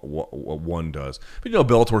fuck one does. But,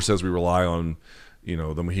 Bellator says we rely on,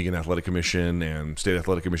 the Mohegan Athletic Commission and State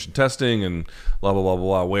Athletic Commission testing and blah, blah, blah,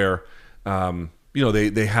 blah, where,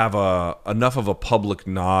 they have enough of a public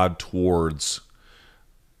nod towards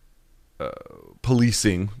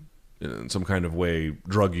policing in some kind of way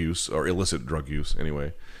drug use, or illicit drug use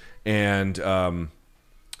anyway, and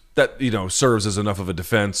that serves as enough of a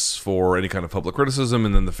defense for any kind of public criticism,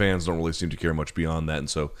 and then the fans don't really seem to care much beyond that,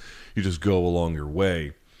 and so you just go along your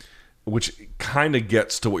way, which kind of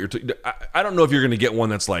gets to what you're I don't know if you're going to get one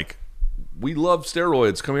that's like, we love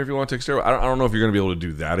steroids, come here if you want to take steroids. I don't know if you're going to be able to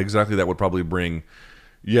do that exactly. That would probably bring,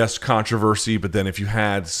 yes, controversy, but then if you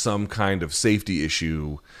had some kind of safety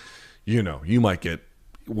issue, you might get,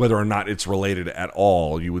 whether or not it's related at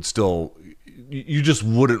all, you just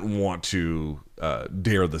wouldn't want to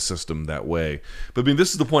dare the system that way. But I mean,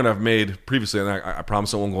 this is the point I've made previously, and I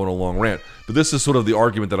promise I won't go on a long rant, but this is sort of the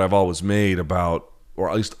argument that I've always made about, or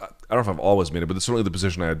at least, I don't know if I've always made it, but it's certainly the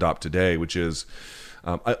position I adopt today, which is,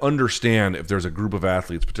 I understand if there's a group of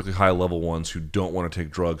athletes, particularly high-level ones, who don't want to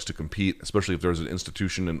take drugs to compete, especially if there's an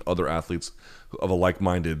institution and other athletes of a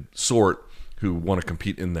like-minded sort who want to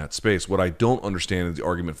compete in that space. What I don't understand is the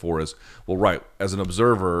argument for is, well, right, as an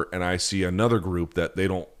observer, and I see another group that they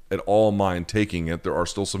don't at all mind taking it, there are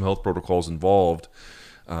still some health protocols involved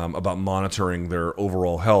about monitoring their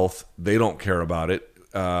overall health. They don't care about it.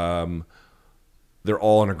 They're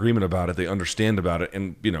all in agreement about it. They understand about it.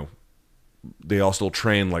 And, they all still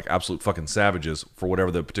train like absolute fucking savages for whatever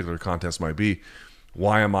the particular contest might be.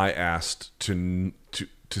 Why am I asked to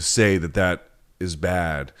say that is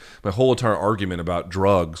bad? My whole entire argument about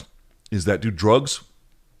drugs is that, do drugs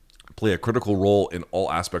play a critical role in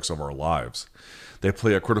all aspects of our lives? They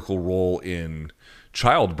play a critical role in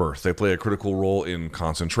childbirth. They play a critical role in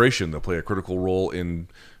concentration. They play a critical role in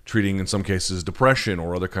treating, in some cases, depression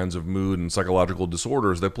or other kinds of mood and psychological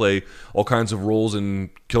disorders. They play all kinds of roles in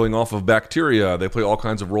killing off of bacteria. They play all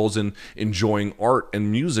kinds of roles in enjoying art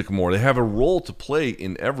and music more. They have a role to play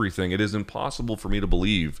in everything. It is impossible for me to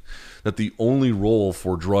believe that the only role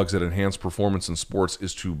for drugs that enhance performance in sports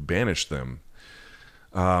is to banish them.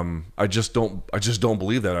 I just don't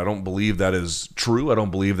believe that. I don't believe that is true. I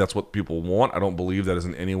don't believe that's what people want. I don't believe that is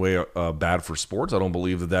in any way bad for sports. I don't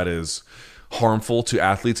believe that is harmful to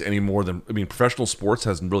athletes any more than, professional sports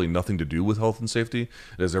has really nothing to do with health and safety.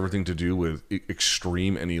 It has everything to do with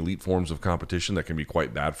extreme and elite forms of competition that can be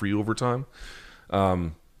quite bad for you over time.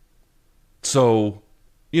 So,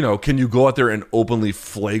 can you go out there and openly,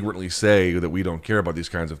 flagrantly say that we don't care about these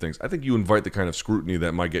kinds of things? I think you invite the kind of scrutiny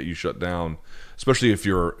that might get you shut down, especially if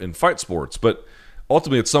you're in fight sports. But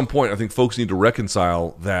ultimately, at some point, I think folks need to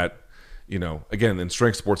reconcile that, again, in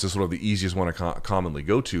strength sports is sort of the easiest one to commonly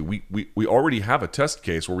go to. We already have a test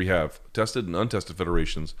case where we have tested and untested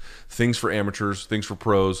federations, things for amateurs, things for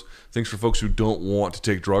pros, things for folks who don't want to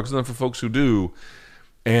take drugs, and then for folks who do.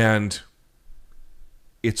 And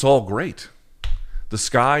it's all great. The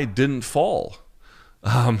sky didn't fall.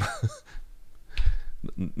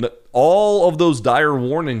 All of those dire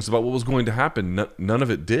warnings about what was going to happen, none of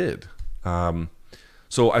it did.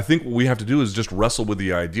 So I think what we have to do is just wrestle with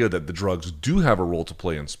the idea that the drugs do have a role to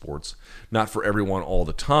play in sports, not for everyone all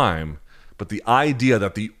the time, but the idea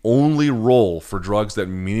that the only role for drugs that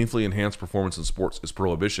meaningfully enhance performance in sports is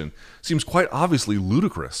prohibition seems quite obviously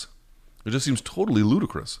ludicrous. It just seems totally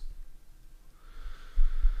ludicrous.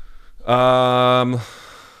 Okay,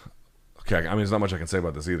 I mean, there's not much I can say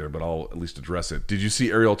about this either, but I'll at least address it. Did you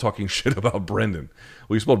see Ariel talking shit about Brendan?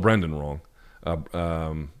 Well, you spelled Brendan wrong.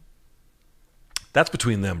 That's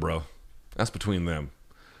between them, bro. That's between them.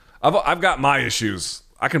 I've got my issues.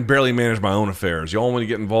 I can barely manage my own affairs. Y'all want to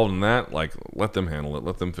get involved in that? Like, let them handle it.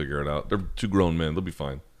 Let them figure it out. They're two grown men. They'll be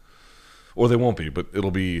fine. Or they won't be, but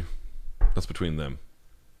it'll be... That's between them.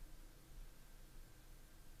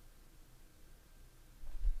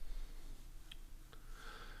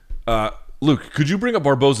 Luke, could you bring up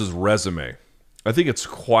Barboza's resume? I think it's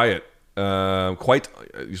quite,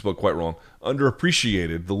 you spelled quite wrong,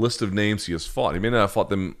 underappreciated, the list of names he has fought. He may not have fought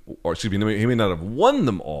them, or excuse me, he may not have won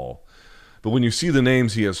them all, but when you see the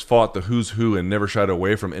names he has fought, the who's who, and never shied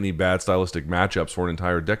away from any bad stylistic matchups for an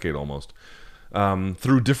entire decade almost,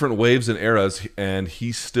 through different waves and eras, and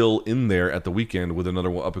he's still in there at the weekend with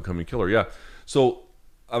another up-and-coming killer. Yeah, so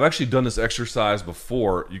I've actually done this exercise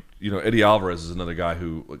before. You know, Eddie Alvarez is another guy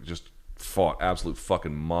who just fought absolute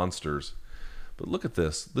fucking monsters. But look at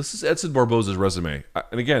this. This is Edson Barboza's resume.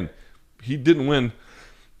 And again, he didn't win,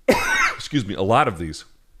 excuse me, a lot of these.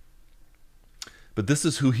 But this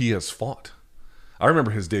is who he has fought. I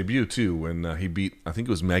remember his debut, too, when he beat, I think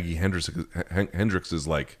it was Maggie Hendrix's,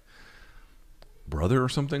 like, brother or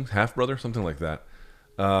something? Half-brother? Something like that.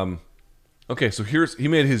 Okay, so he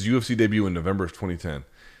made his UFC debut in November of 2010.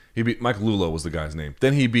 He beat Mike Lulo was the guy's name.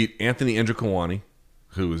 Then he beat Anthony Njokuani,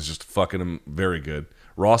 who was just fucking him very good.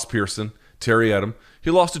 Ross Pearson, Terry Edom.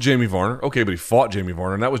 He lost to Jamie Varner. Okay, but he fought Jamie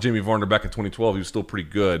Varner, and that was Jamie Varner back in 2012. He was still pretty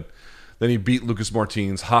good. Then he beat Lucas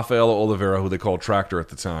Martins, Rafael Oliveira, who they called Tractor at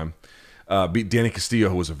the time. Beat Danny Castillo,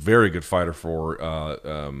 who was a very good fighter for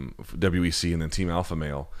WEC and then Team Alpha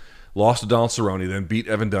Male. Lost to Donald Cerrone, then beat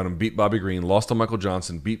Evan Dunham, beat Bobby Green, lost to Michael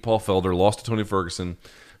Johnson, beat Paul Felder, lost to Tony Ferguson,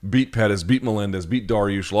 beat Pettis, beat Melendez, beat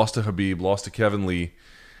Dariush, lost to Habib, lost to Kevin Lee,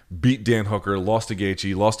 beat Dan Hooker, lost to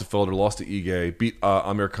Gaethje, lost to Felder, lost to Ige, beat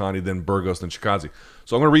Amir Khani, then Burgos, then Chikazi.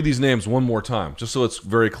 So I'm going to read these names one more time, just so it's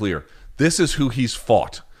very clear. This is who he's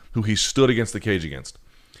fought, who he stood against the cage against.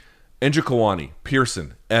 Njokuani,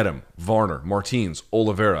 Pearson, Edom, Varner, Martins,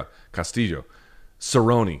 Oliveira, Castillo,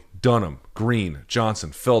 Cerrone, Dunham, Green,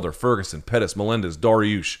 Johnson, Felder, Ferguson, Pettis, Melendez,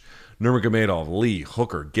 Dariush, Nurmagomedov, Lee,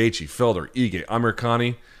 Hooker, Gaethje, Felder, Ige, Amir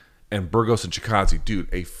Khani, and Burgos and Chikazi. Dude,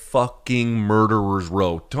 a fucking murderer's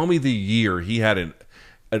row. Tell me the year he had an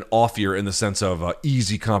off year in the sense of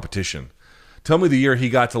easy competition. Tell me the year he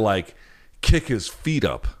got to, like, kick his feet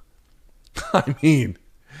up. I mean,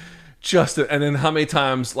 and then how many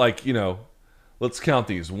times, like, you know, let's count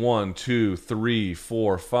these. 1, 2, 3,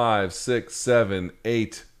 4, 5, 6, 7,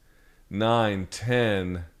 8, 9,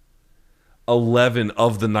 10, 11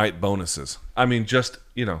 of the night bonuses. I mean, just,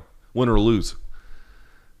 you know, win or lose.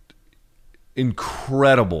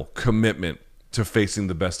 Incredible commitment to facing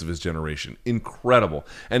the best of his generation. Incredible.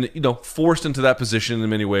 And, you know, forced into that position in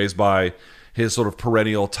many ways by his sort of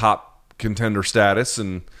perennial top contender status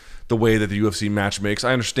and the way that the UFC match makes.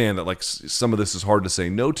 I understand that, like, some of this is hard to say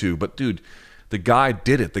no to, but, dude, the guy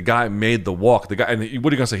did it. The guy made the walk. The guy, and what are you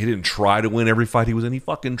going to say? He didn't try to win every fight he was in. He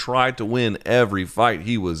fucking tried to win every fight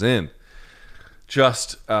he was in.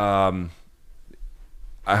 Just, I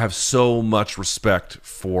have so much respect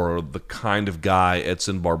for the kind of guy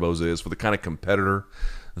Edson Barboza is, for the kind of competitor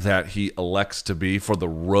that he elects to be, for the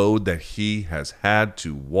road that he has had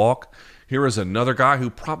to walk. Here is another guy who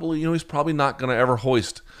probably, you know, he's probably not going to ever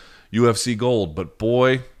hoist UFC gold, but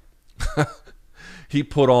boy, he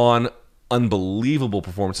put on unbelievable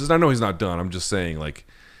performances. And I know he's not done. I'm just saying, like,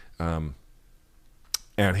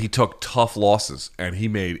 and he took tough losses, and he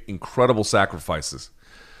made incredible sacrifices.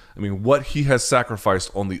 I mean, what he has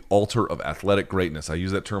sacrificed on the altar of athletic greatness, I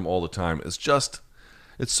use that term all the time, is just,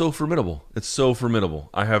 it's so formidable. It's so formidable.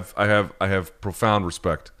 I have profound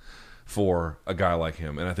respect for a guy like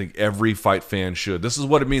him, and I think every fight fan should. This is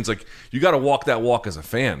what it means. Like, you got to walk that walk as a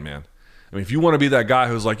fan, man. I mean, if you want to be that guy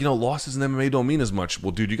who's like, you know, losses in MMA don't mean as much.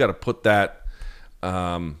 Well, dude, you got to put that,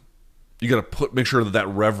 make sure that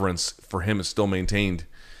reverence for him is still maintained,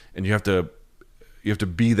 and you have to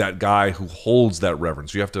be that guy who holds that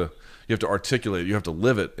reverence. You have to articulate it. You have to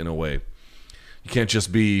live it in a way. You can't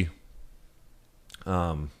just be,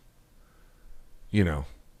 you know,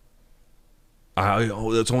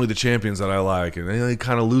 that's only the champions that I like, and he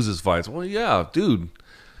kind of loses fights. Well, yeah, dude.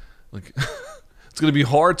 Like, it's going to be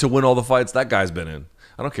hard to win all the fights that guy's been in.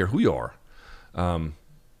 I don't care who you are.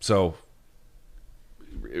 So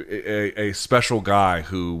a special guy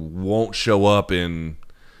who won't show up in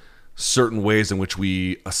certain ways in which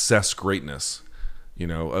we assess greatness. You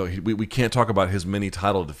know, we can't talk about his many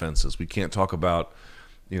title defenses. We can't talk about,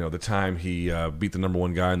 you know, the time he beat the number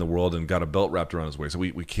one guy in the world and got a belt wrapped around his waist. So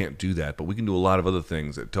we can't do that. But we can do a lot of other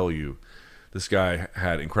things that tell you this guy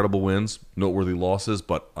had incredible wins, noteworthy losses,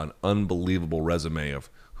 but an unbelievable resume of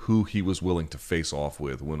who he was willing to face off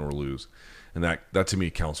with, win or lose. And that to me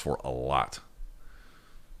counts for a lot.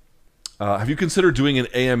 Have you considered doing an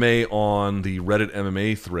AMA on the Reddit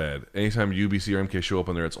MMA thread? Anytime UBC or MK show up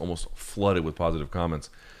on there, it's almost flooded with positive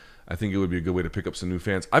comments. I think it would be a good way to pick up some new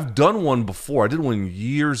fans. I've done one before. I did one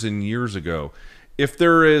years and years ago. If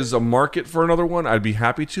there is a market for another one, I'd be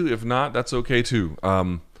happy to. If not, that's okay too.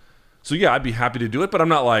 So yeah, I'd be happy to do it, but I'm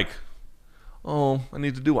not like, oh, I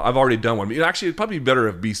need to do one. I've already done one. Actually, it'd probably be better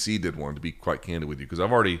if BC did one, to be quite candid with you, because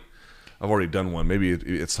I've already done one. Maybe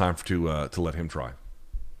it's time to let him try.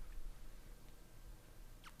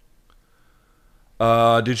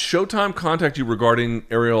 Did Showtime contact you regarding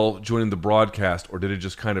Ariel joining the broadcast, or did it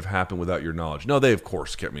just kind of happen without your knowledge? No, they of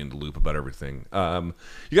course kept me in the loop about everything. You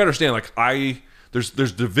gotta understand, like there's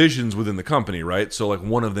divisions within the company, right? So like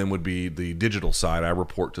one of them would be the digital side. I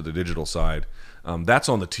report to the digital side. That's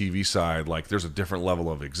on the TV side. Like there's a different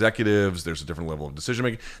level of executives. There's a different level of decision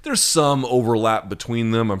making. There's some overlap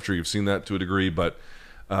between them. I'm sure you've seen that to a degree, but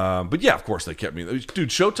yeah, of course they kept me. Dude,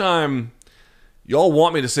 Showtime. Y'all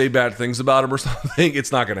want me to say bad things about him or something?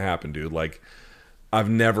 It's not going to happen, dude. Like, I've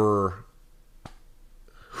never...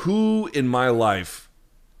 Who in my life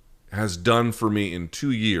has done for me in 2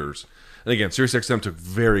 years... And again, SiriusXM took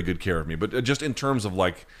very good care of me. But just in terms of,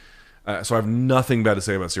 like... so I have nothing bad to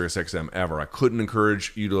say about SiriusXM ever. I couldn't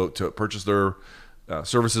encourage you to purchase their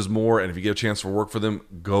services more. And if you get a chance to work for them,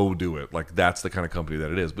 go do it. Like, that's the kind of company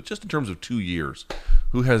that it is. But just in terms of 2 years...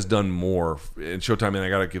 Who has done more in Showtime? And I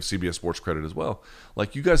got to give CBS Sports credit as well.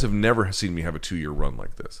 Like, you guys have never seen me have a 2-year run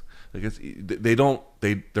like this. Like,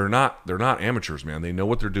 they're not amateurs, man. They know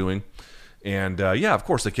what they're doing. And yeah, of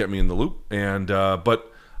course they kept me in the loop. And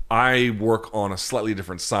but I work on a slightly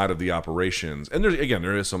different side of the operations. And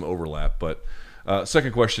there is some overlap. But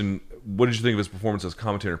second question, what did you think of his performance as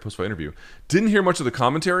commentator and post-fight interview? Didn't hear much of the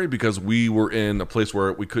commentary because we were in a place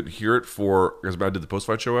where we couldn't hear it because I did the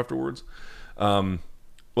post-fight show afterwards.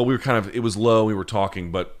 Well, we were it was low, we were talking,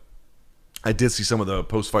 but I did see some of the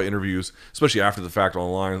post-fight interviews, especially after the fact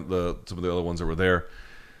online, some of the other ones that were there.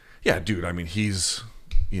 Yeah, dude, I mean,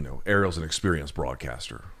 Ariel's an experienced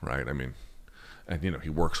broadcaster, right? I mean, and, he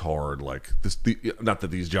works hard. Like, not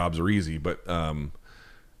that these jobs are easy, but,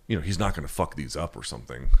 he's not going to fuck these up or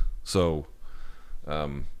something. So,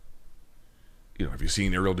 have you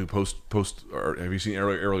seen Ariel do or have you seen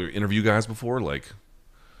Ariel interview guys before? Like,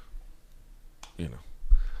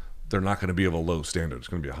 they're not going to be of a low standard. It's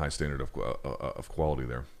going to be a high standard of quality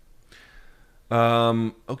there.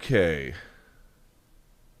 Okay.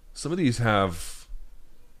 Some of these have...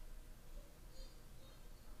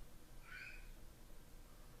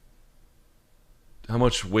 How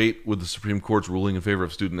much weight would the Supreme Court's ruling in favor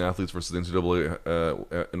of student athletes versus the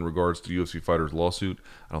NCAA in regards to UFC fighters' lawsuit?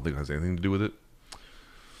 I don't think it has anything to do with it.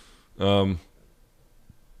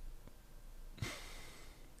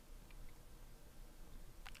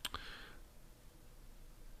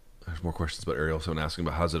 There's more questions about Ariel. Someone asking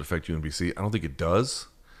about how does it affect UNBC? I don't think it does.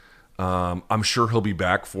 I'm sure he'll be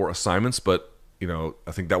back for assignments, but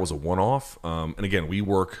I think that was a one-off. And again, we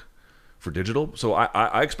work for digital, so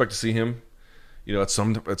I expect to see him, at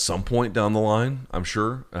some point down the line. I'm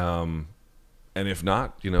sure. And if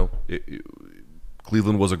not,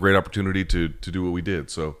 Cleveland was a great opportunity to do what we did.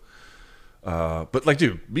 So, but like,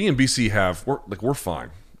 dude, me and BC we're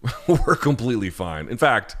fine. We're completely fine. In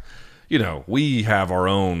fact. We have our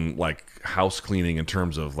own house cleaning in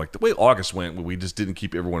terms of the way August went, where we just didn't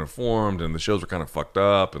keep everyone informed and the shows were kind of fucked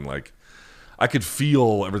up, and I could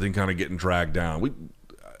feel everything kind of getting dragged down.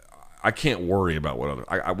 I can't worry about what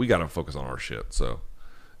other. We got to focus on our shit. So,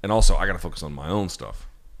 and also I got to focus on my own stuff.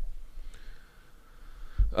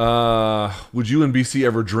 Would you and BC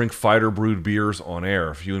ever drink fighter brewed beers on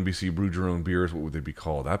air? If you and BC brewed your own beers, what would they be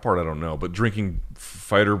called? That part I don't know. But drinking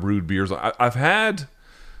fighter brewed beers, I've had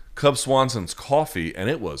Cub Swanson's coffee, and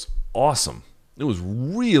it was awesome. It was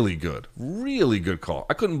really good call.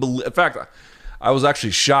 I couldn't believe. In fact, I was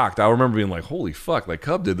actually shocked. I remember being like, "Holy fuck!"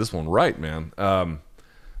 Cub did this one right, man. So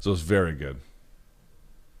it was very good.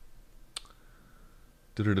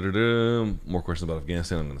 More questions about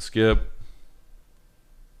Afghanistan. I'm going to skip.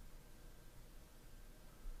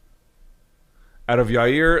 Out of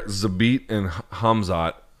Yair, Zabit, and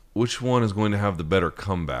Hamzat, which one is going to have the better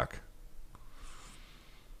comeback?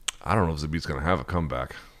 I don't know if Zabit's going to have a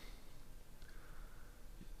comeback.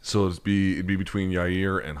 So it'd be between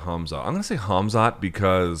Yair and Hamzat. I'm going to say Hamzat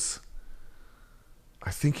because I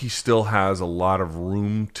think he still has a lot of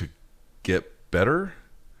room to get better.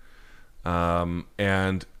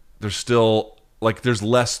 And there's still, like, there's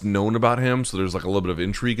less known about him, so there's like a little bit of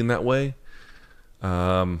intrigue in that way.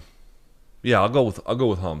 Yeah, I'll go with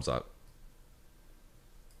Hamzat.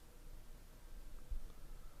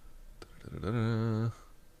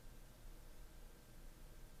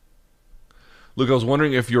 Luke, I was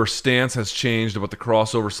wondering if your stance has changed about the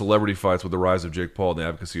crossover celebrity fights with the rise of Jake Paul and the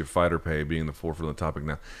advocacy of fighter pay being the forefront of the topic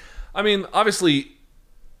now. I mean, obviously,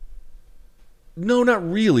 no, not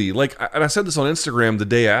really. Like, and I said this on Instagram the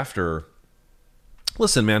day after.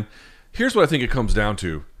 Listen, man, here's what I think it comes down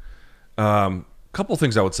to. Couple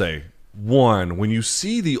things I would say. One, when you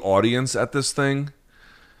see the audience at this thing,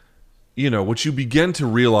 you know, what you begin to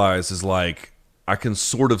realize is, like, I can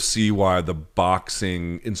sort of see why the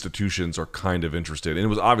boxing institutions are kind of interested. And it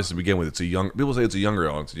was obvious to begin with. People say it's a younger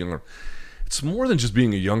audience. It's more than just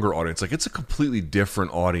being a younger audience. Like, it's a completely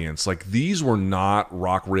different audience. Like, these were not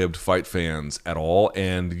rock-ribbed fight fans at all,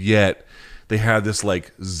 and yet they had this,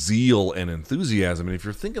 like, zeal and enthusiasm. And if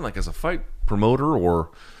you're thinking, like, as a fight promoter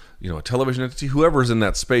or, you know, a television entity, whoever's in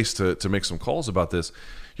that space to make some calls about this,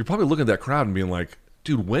 you're probably looking at that crowd and being like,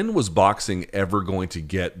 dude, when was boxing ever going to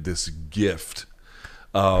get this gift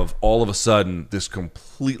of all of a sudden this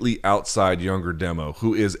completely outside younger demo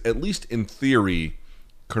who is, at least in theory,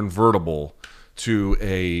 convertible to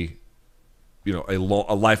a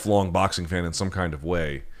lifelong boxing fan in some kind of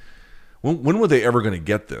way? When were they ever going to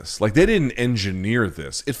get this? Like, they didn't engineer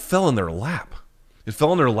this. It fell in their lap. It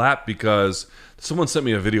fell in their lap because someone sent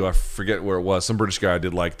me a video. I forget where it was. Some British guy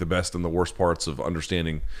did, like, the best and the worst parts of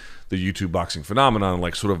understanding the YouTube boxing phenomenon,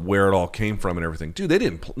 like, sort of where it all came from and everything. Dude, they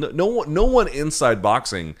didn't. No one inside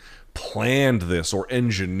boxing planned this or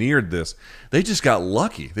engineered this. They just got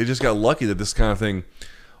lucky. They just got lucky that this kind of thing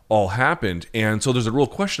all happened. And so there's a real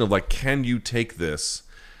question of, like, can you take this?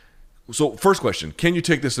 So first question, can you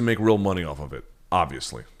take this and make real money off of it?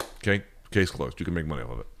 Obviously. Okay, case closed. You can make money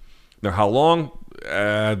off of it. Now, how long?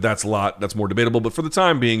 That's more debatable. But for the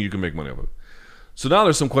time being, you can make money off of it. So now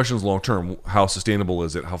there's some questions long term. How sustainable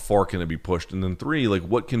is it? How far can it be pushed? And then 3, like,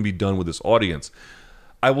 what can be done with this audience?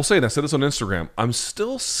 I will say, and I said this on Instagram, I'm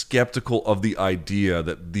still skeptical of the idea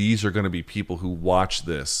that these are going to be people who watch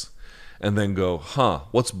this and then go, huh,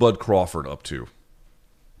 what's Bud Crawford up to?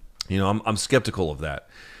 You know, I'm skeptical of that.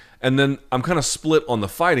 And then I'm kind of split on the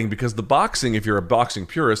fighting because the boxing, if you're a boxing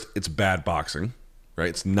purist, it's bad boxing, right?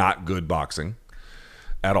 It's not good boxing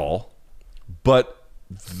at all. But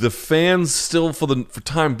the fans still, for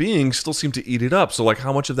time being, still seem to eat it up. So, like,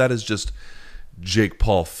 how much of that is just Jake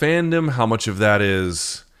Paul fandom? How much of that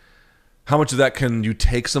can you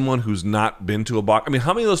take someone who's not been to a box? I mean,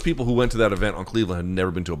 how many of those people who went to that event on Cleveland had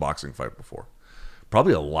never been to a boxing fight before?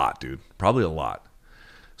 Probably a lot, dude. Probably a lot.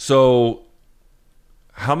 So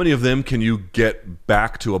how many of them can you get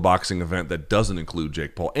back to a boxing event that doesn't include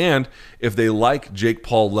Jake Paul? And if they like Jake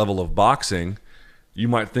Paul level of boxing, you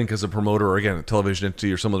might think, as a promoter or, again, a television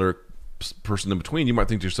entity or some other person in between, you might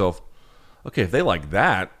think to yourself, okay, if they like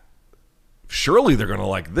that, surely they're going to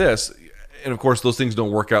like this. And, of course, those things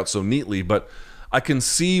don't work out so neatly, but I can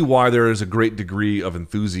see why there is a great degree of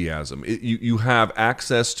enthusiasm. You have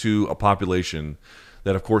access to a population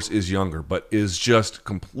that, of course, is younger, but is just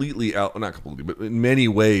completely not completely, but in many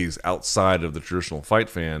ways outside of the traditional fight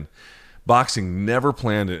fan. Boxing never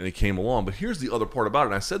planned it, and it came along. But here's the other part about it.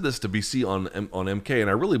 And I said this to BC on MK,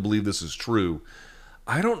 and I really believe this is true.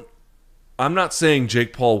 I'm not saying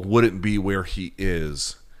Jake Paul wouldn't be where he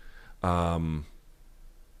is in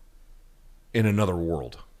another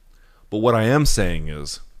world. But what I am saying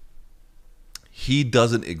is he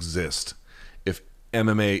doesn't exist if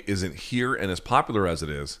MMA isn't here and as popular as it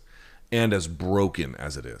is and as broken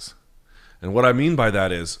as it is. And what I mean by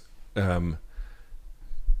that is, who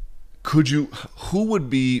could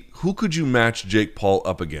you match Jake Paul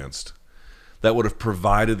up against that would have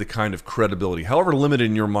provided the kind of credibility, however limited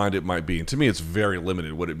in your mind it might be? And to me, it's very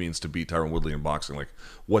limited what it means to beat Tyron Woodley in boxing, like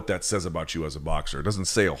what that says about you as a boxer. It doesn't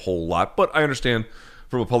say a whole lot, but I understand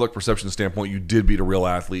from a public perception standpoint, you did beat a real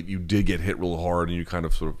athlete, you did get hit real hard, and you kind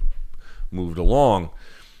of sort of moved along.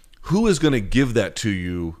 Who is going to give that to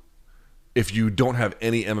you if you don't have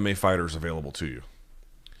any MMA fighters available to you?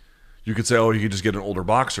 You could say, oh, you could just get an older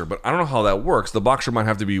boxer, but I don't know how that works. The boxer might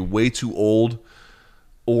have to be way too old,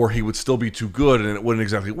 or he would still be too good, and it wouldn't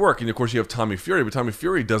exactly work. And, of course, you have Tommy Fury, but Tommy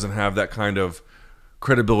Fury doesn't have that kind of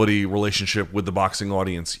credibility relationship with the boxing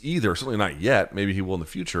audience either. Certainly not yet. Maybe he will in the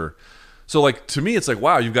future. So, like, to me, it's like,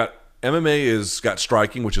 wow, you've got MMA is got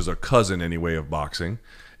striking, which is a cousin anyway of boxing.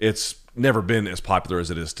 It's never been as popular as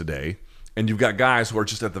it is today. And you've got guys who are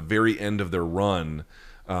just at the very end of their run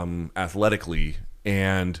athletically.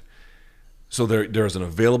 And so there's an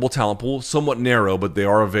available talent pool, somewhat narrow, but they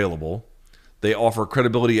are available. They offer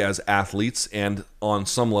credibility as athletes and on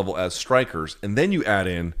some level as strikers. And then you add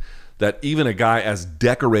in that even a guy as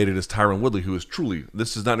decorated as Tyron Woodley, who is truly,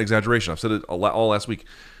 this is not an exaggeration, I've said it all last week,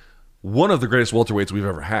 one of the greatest welterweights we've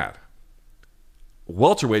ever had.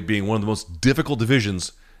 Welterweight being one of the most difficult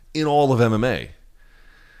divisions in all of MMA.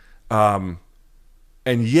 And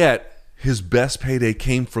yet, his best payday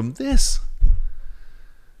came from this.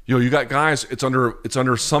 You know, you got guys, it's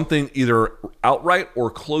under something either outright or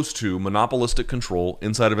close to monopolistic control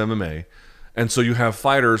inside of MMA. And so you have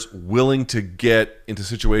fighters willing to get into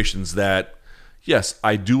situations that, yes,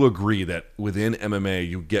 I do agree that within MMA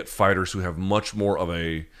you get fighters who have much more of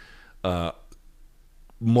a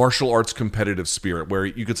martial arts competitive spirit, where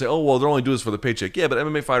you could say, oh, well, they're only doing this for the paycheck. Yeah, but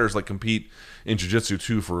MMA fighters like compete in jiu-jitsu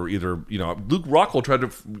too for either, you know, Luke Rockhold tried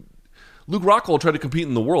to compete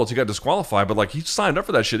in the Worlds. He got disqualified, but like he signed up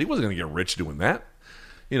for that shit. He wasn't going to get rich doing that.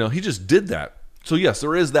 You know, he just did that. So yes,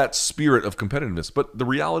 there is that spirit of competitiveness, but the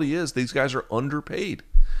reality is these guys are underpaid.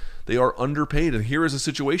 They are underpaid, and here is a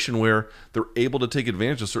situation where they're able to take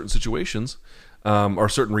advantage of certain situations, or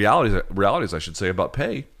certain realities, I should say, about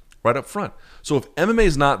pay right up front. So if MMA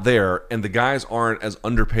is not there and the guys aren't as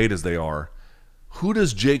underpaid as they are, who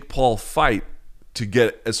does Jake Paul fight to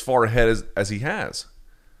get as far ahead as he has?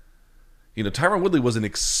 You know, Tyron Woodley was an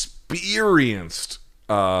experienced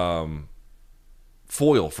foil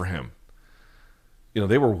for him. You know,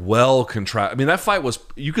 they were well contrived. I mean, that fight was,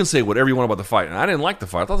 you can say whatever you want about the fight, and I didn't like the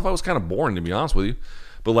fight. I thought the fight was kind of boring, to be honest with you.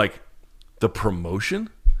 But like the promotion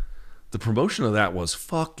of that was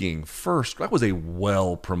fucking first. That was a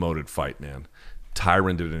well promoted fight, man.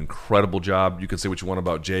 Tyron did an incredible job. You can say what you want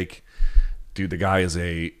about Jake. Dude, the guy is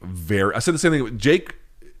I said the same thing. Jake,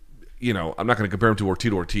 you know, I'm not going to compare him to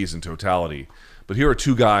Tito Ortiz in totality, but here are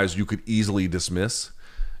two guys you could easily dismiss.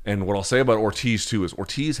 And what I'll say about Ortiz, too, is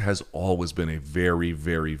Ortiz has always been a very,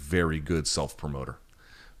 very, very good self-promoter.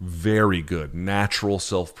 Very good, natural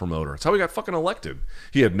self-promoter. It's how he got fucking elected.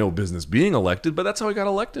 He had no business being elected, but that's how he got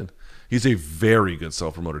elected. He's a very good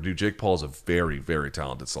self-promoter. Dude, Jake Paul is a very, very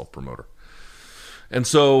talented self-promoter. And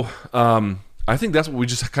so I think that's what we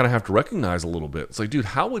just kind of have to recognize a little bit. It's like, dude,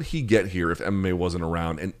 how would he get here if MMA wasn't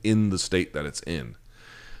around and in the state that it's in?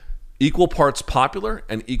 Equal parts popular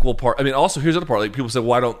and equal part. I mean, also here's the other part. Like people say,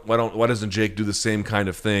 why doesn't Jake do the same kind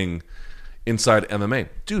of thing inside MMA?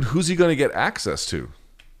 Dude, who's he going to get access to?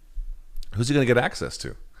 Who's he going to get access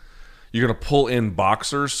to? You're going to pull in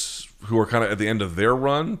boxers who are kind of at the end of their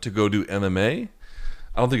run to go do MMA?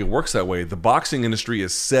 I don't think it works that way. The boxing industry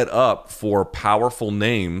is set up for powerful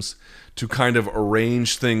names to kind of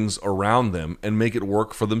arrange things around them and make it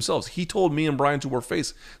work for themselves. He told me and Brian to our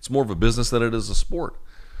face, it's more of a business than it is a sport.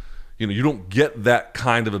 You know, you don't get that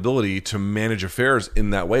kind of ability to manage affairs in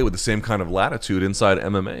that way with the same kind of latitude inside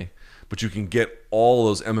MMA. But you can get all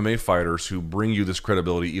those MMA fighters who bring you this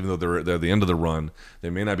credibility, even though they're at the end of the run. They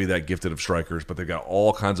may not be that gifted of strikers, but they've got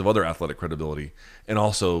all kinds of other athletic credibility. And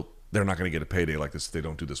also, they're not going to get a payday like this if they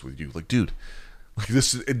don't do this with you. Like, dude, like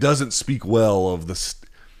this, it doesn't speak well of this.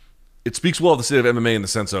 It speaks well of the state of MMA in the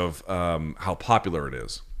sense of how popular it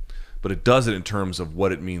is. But it does it in terms of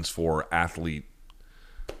what it means for athlete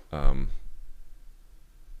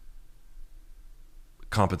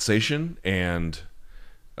compensation and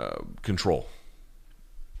control.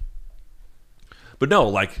 But no,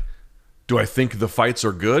 like, do I think the fights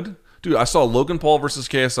are good? Dude, I saw Logan Paul versus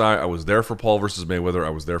KSI. I was there for Paul versus Mayweather. I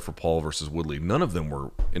was there for Paul versus Woodley. None of them were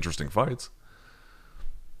interesting fights.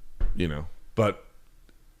 You know, but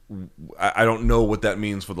I don't know what that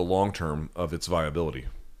means for the long term of its viability.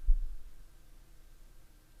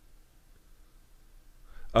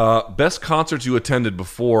 Best concerts you attended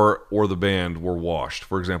before or the band were washed.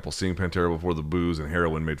 For example, seeing Pantera before the booze and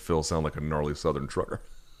heroin made Phil sound like a gnarly southern trucker.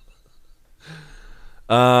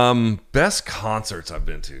 Best concerts I've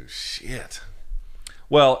been to. Shit.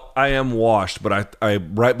 Well, I am washed, but I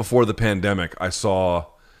right before the pandemic, I saw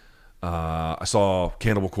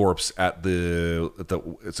Cannibal Corpse at the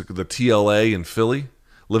TLA in Philly,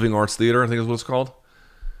 Living Arts Theater, I think is what it's called.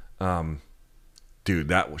 Dude,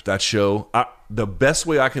 that show, the best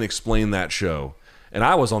way I can explain that show, and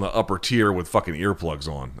I was on the upper tier with fucking earplugs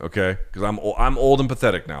on, okay? Because I'm old and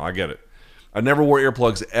pathetic now. I get it. I never wore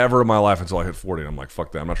earplugs ever in my life until I hit 40. And I'm like,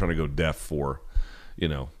 fuck that. I'm not trying to go deaf for, you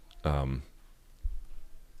know,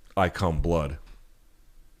 I come blood.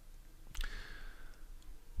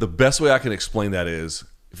 The best way I can explain that is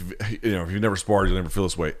if you've never sparred, you'll never feel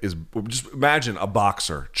this way. Is just imagine a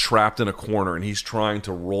boxer trapped in a corner and he's trying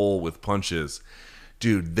to roll with punches.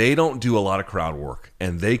 Dude, they don't do a lot of crowd work,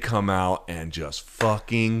 and they come out and just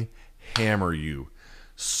fucking hammer you,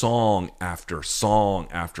 song after song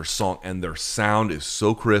after song, and their sound is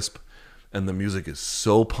so crisp, and the music is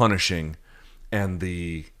so punishing, and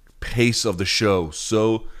the pace of the show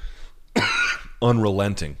so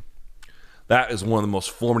unrelenting. That is one of the most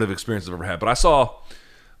formative experiences I've ever had. But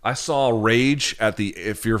I saw Rage at the,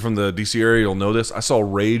 if you're from the DC area, you'll know this. I saw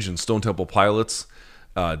Rage and Stone Temple Pilots,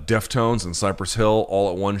 Deftones and Cypress Hill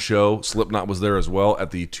all at one show. Slipknot was there as well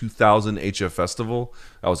at the 2000 HF Festival.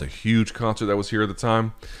 That was a huge concert that was here at the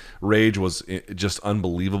time. Rage was just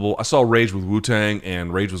unbelievable. I saw Rage with Wu-Tang,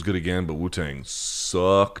 and Rage was good again, but Wu-Tang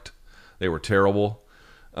sucked. They were terrible.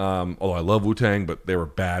 Although I love Wu-Tang, but they were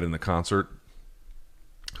bad in the concert.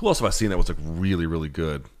 Who else have I seen that was like really, really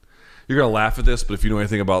good? You're gonna laugh at this, but if you know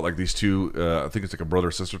anything about like these two, I think it's like a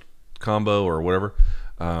brother-sister combo or whatever.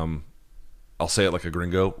 I'll say it like a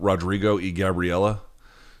gringo. Rodrigo y Gabriela.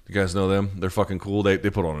 You guys know them? They're fucking cool. They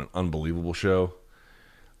put on an unbelievable show.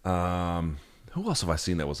 Who else have I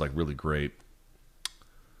seen that was like really great?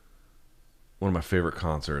 One of my favorite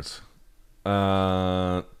concerts.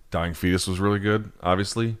 Dying Fetus was really good,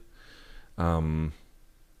 obviously. I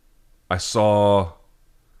saw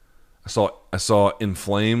In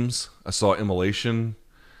Flames. I saw Immolation.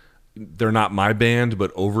 They're not my band,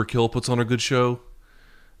 but Overkill puts on a good show.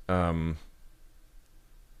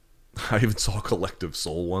 I even saw Collective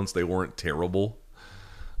Soul once. They weren't terrible.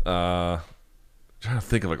 Trying to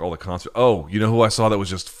think of like all the concerts. Oh, you know who I saw that was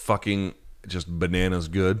just bananas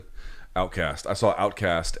good? Outkast. I saw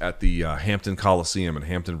Outkast at the Hampton Coliseum in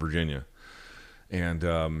Hampton, Virginia, and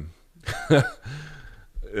that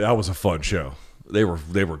was a fun show. They were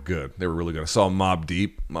good. They were really good. I saw Mobb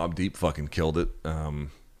Deep. Mobb Deep fucking killed it. Who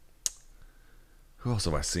else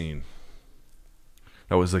have I seen?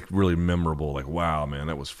 That was like really memorable. Like, wow, man,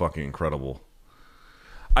 that was fucking incredible.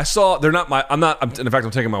 In fact,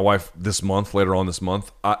 I'm taking my wife this month, later on this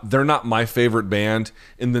month. They're not my favorite band.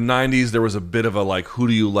 In the 90s, there was a bit of a like, who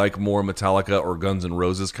do you like more, Metallica or Guns N'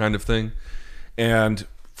 Roses kind of thing. And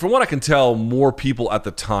from what I can tell, more people at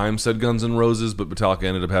the time said Guns N' Roses, but Metallica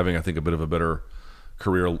ended up having, I think, a bit of a better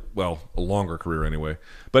career. Well, a longer career anyway.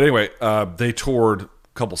 But anyway, they toured a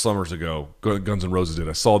couple summers ago. Guns N' Roses did.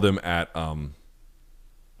 I saw them at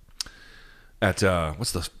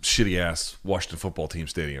what's the shitty ass Washington football team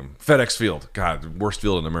stadium? FedEx Field. God, worst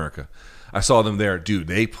field in America. I saw them there. Dude,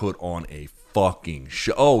 they put on a fucking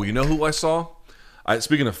show. Oh, you know who I saw?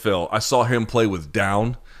 Speaking of Phil, I saw him play with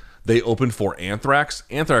Down. They opened for Anthrax.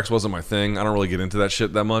 Anthrax wasn't my thing. I don't really get into that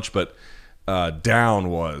shit that much, but Down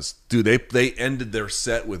was. Dude, they ended their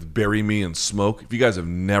set with Bury Me in Smoke. If you guys have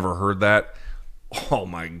never heard that, oh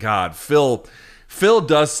my God. Phil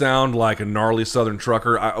does sound like a gnarly Southern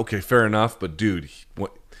trucker. Okay, fair enough, but dude,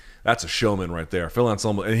 that's a showman right there. Phil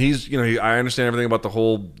Anselmo, and he's, I understand everything about the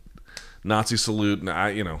whole Nazi salute, and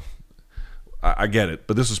I get it,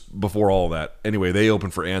 but this was before all that. Anyway, they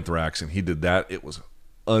opened for Anthrax, and he did that. It was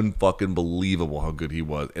unfucking believable how good he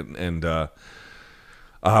was, so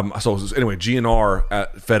anyway, GNR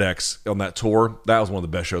at FedEx on that tour, that was one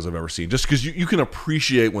of the best shows I've ever seen. Just because you can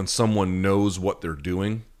appreciate when someone knows what they're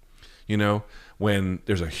doing, when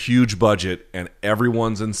there's a huge budget and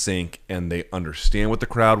everyone's in sync and they understand what the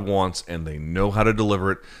crowd wants and they know how to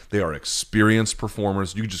deliver it. They are experienced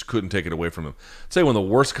performers. You just couldn't take it away from them. I'd say one of the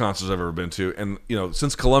worst concerts I've ever been to, and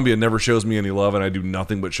since Columbia never shows me any love and I do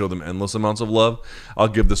nothing but show them endless amounts of love, I'll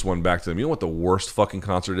give this one back to them. You know what the worst fucking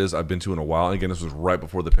concert is I've been to in a while? And again, this was right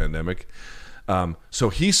before the pandemic. So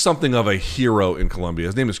he's something of a hero in Colombia.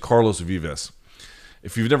 His name is Carlos Vives.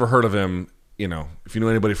 If you've never heard of him, if you know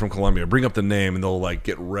anybody from Colombia, bring up the name and they'll like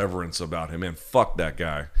get reverence about him. Man, fuck that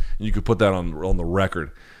guy. And you could put that on the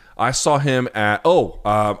record. I saw him at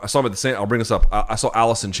the same. I'll bring this up. I saw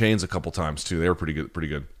Alice in Chains a couple times too. They were pretty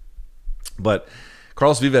good. But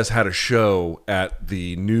Carlos Vives had a show at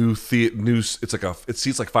the new it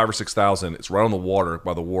seats like 5,000 or 6,000. It's right on the water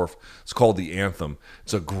by the wharf. It's called the Anthem.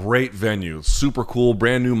 It's a great venue, super cool,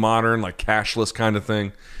 brand new, modern, like cashless kind of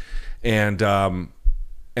thing.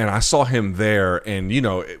 And I saw him there, and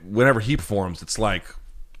whenever he performs, it's like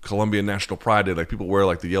Colombian National Pride Day. Like people wear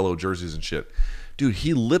like the yellow jerseys and shit. Dude,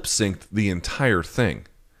 he lip synced the entire thing.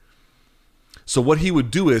 So what he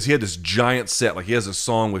would do is he had this giant set. Like he has a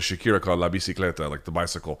song with Shakira called La Bicicleta, like the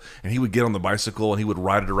bicycle. And he would get on the bicycle and he would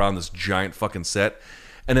ride it around this giant fucking set.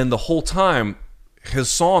 And then the whole time, his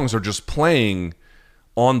songs are just playing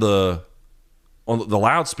on the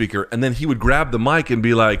loudspeaker. And then he would grab the mic and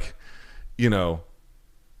be like,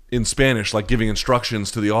 in Spanish, like giving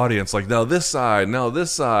instructions to the audience, like now this side,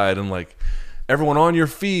 and like everyone on your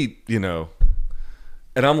feet, you know.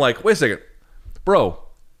 And I'm like, wait a second, bro,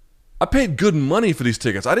 I paid good money for these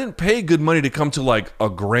tickets. I didn't pay good money to come to like a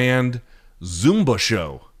grand Zumba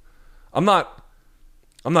show. I'm not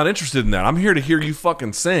interested in that. I'm here to hear you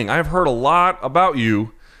fucking sing. I've heard a lot about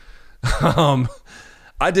you. I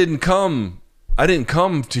didn't come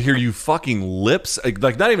to hear you fucking lips,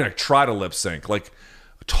 like not even try to lip sync, like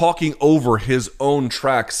talking over his own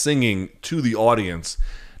track, singing to the audience,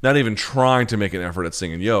 not even trying to make an effort at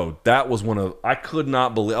singing. Yo, that was I could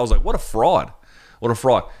not believe. I was like, what a fraud. What a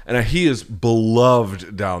fraud. And he is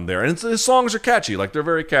beloved down there. And his songs are catchy. Like, they're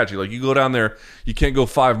very catchy. Like, you go down there, you can't go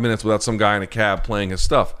 5 minutes without some guy in a cab playing his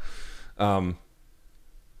stuff. But,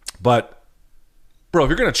 bro, if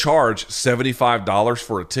you're going to charge $75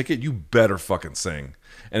 for a ticket, you better fucking sing.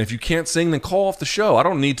 And if you can't sing, then call off the show. I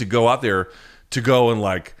don't need to go out there to go and,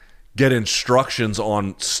 like, get instructions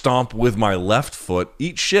on stomp with my left foot.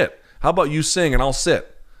 Eat shit. How about you sing and I'll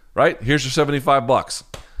sit? Right? Here's your $75.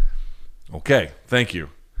 Okay, thank you.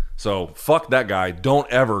 So, fuck that guy. Don't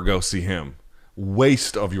ever go see him.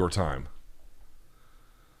 Waste of your time.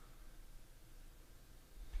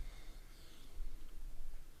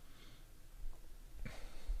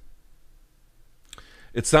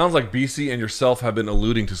 It sounds like BC and yourself have been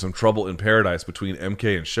alluding to some trouble in paradise between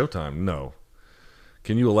MK and Showtime. No.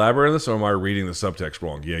 Can you elaborate on this, or am I reading the subtext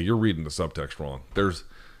wrong? Yeah, you're reading the subtext wrong.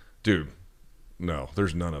 Dude, no,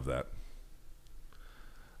 there's none of that.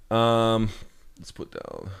 Let's put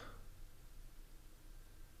down.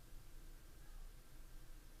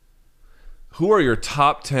 Who are your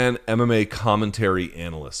top 10 MMA commentary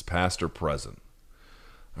analysts, past or present?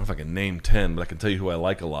 I don't know if I can name 10, but I can tell you who I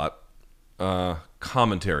like a lot.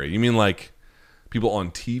 Commentary. You mean like people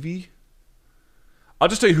on TV? I'll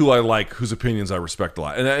just tell you who I like, whose opinions I respect a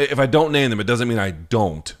lot. And if I don't name them, it doesn't mean I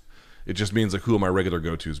don't. It just means like who are my regular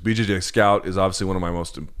go-tos. BJJ Scout is obviously one of my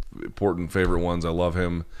most important favorite ones. I love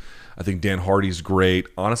him. I think Dan Hardy's great.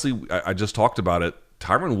 Honestly, I just talked about it.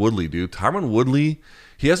 Tyron Woodley, dude. Tyron Woodley,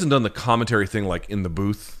 he hasn't done the commentary thing like in the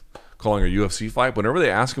booth calling a UFC fight. Whenever they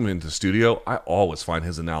ask him into the studio, I always find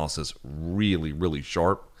his analysis really, really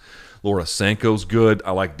sharp. Laura Sanko's good.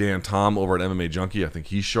 I like Dan Tom over at MMA Junkie. I think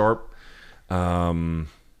he's sharp. The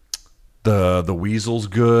Weasel's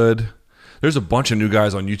good. There's a bunch of new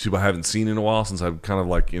guys on YouTube I haven't seen in a while since I've kind of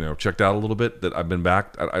like, checked out a little bit that I've been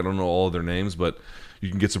back. I don't know all of their names, but you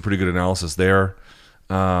can get some pretty good analysis there.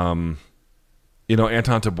 Anton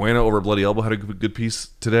Tabuena over at Bloody Elbow had a good piece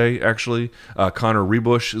today, actually. Connor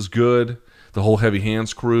Rebush is good. The whole Heavy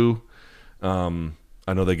Hands crew.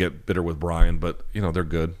 I know they get bitter with Brian, but, they're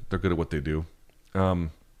good. They're good at what they do.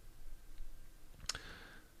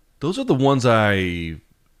 Those are the ones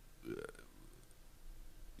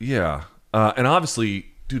yeah. And obviously,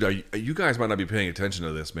 dude, you guys might not be paying attention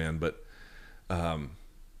to this, man, but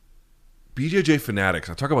BJJ Fanatics,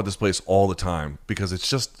 I talk about this place all the time because it's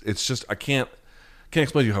just I can't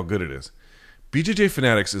explain to you how good it is. BJJ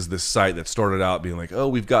Fanatics is this site that started out being like, oh,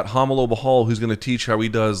 we've got Hamalo Bahal who's going to teach how he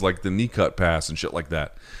does like the knee cut pass and shit like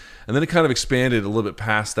that. And then it kind of expanded a little bit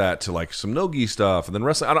past that to like some no-gi stuff and then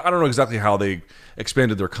wrestling. I don't know exactly how they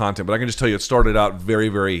expanded their content, but I can just tell you it started out very,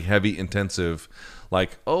 very heavy, intensive.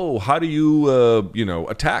 Like, oh, how do you,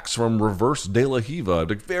 attacks from reverse De La Hiva,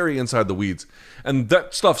 like very inside the weeds. And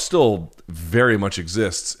that stuff still very much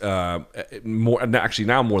exists, more, and actually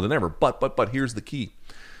now more than ever. But here's the key.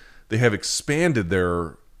 They have expanded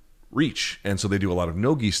their reach, and so they do a lot of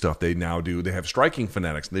no-gi stuff. They have striking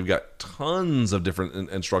fanatics, and they've got tons of different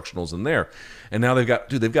instructionals in there. And now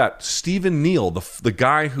they've got Stephen Neal, the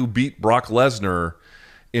guy who beat Brock Lesnar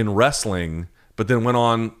in wrestling, but then went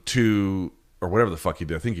on to, or whatever the fuck he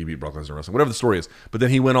did. I think he beat Brock Lesnar in wrestling, whatever the story is. But then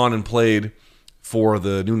he went on and played for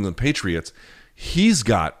the New England Patriots. He's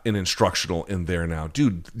got an instructional in there now.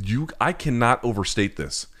 Dude, I cannot overstate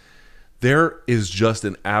this. There is just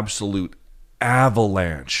an absolute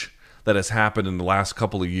avalanche that has happened in the last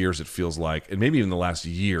couple of years, it feels like, and maybe even the last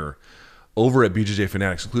year, over at BJJ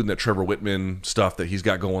Fanatics, including that Trevor Whitman stuff that he's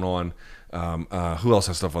got going on. Who else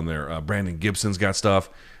has stuff on there? Brandon Gibson's got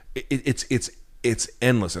stuff. It's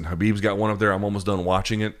endless, and Habib's got one up there. I'm almost done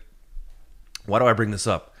watching it. Why do I bring this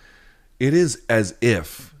up? It is as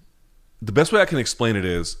if, the best way I can explain it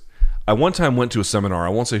is, I one time went to a seminar, I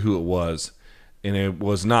won't say who it was, and it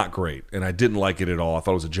was not great, and I didn't like it at all. I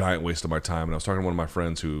thought it was a giant waste of my time, and I was talking to one of my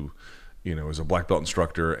friends who, is a black belt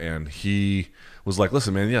instructor, and he was like,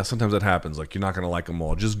 listen, man, yeah, sometimes that happens. Like, you're not going to like them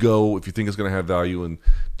all. Just go if you think it's going to have value, and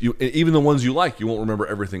even the ones you like, you won't remember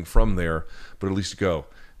everything from there, but at least go.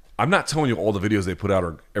 I'm not telling you all the videos they put out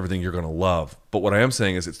are everything you're going to love, but what I am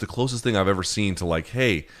saying is it's the closest thing I've ever seen to like,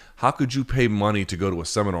 hey, how could you pay money to go to a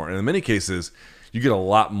seminar? And in many cases, you get a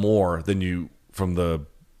lot more than you from the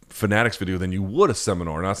Fanatics video than you would a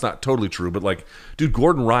seminar. Now, it's not totally true, but like, dude,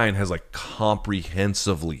 Gordon Ryan has like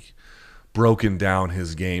comprehensively broken down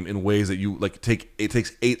his game in ways that you like it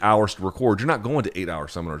takes 8 hours to record. You're not going to 8-hour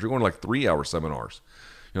seminars. You're going to like 3-hour seminars.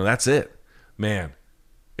 That's it, man.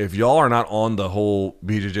 If y'all are not on the whole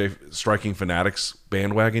BJJ striking fanatics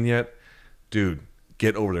bandwagon yet, dude,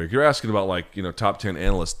 get over there. You're asking about like, top 10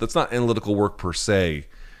 analysts. That's not analytical work per se,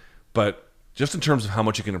 but just in terms of how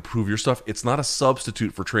much you can improve your stuff, it's not a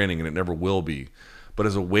substitute for training, and it never will be. But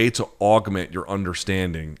as a way to augment your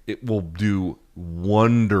understanding, it will do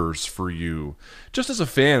wonders for you, just as a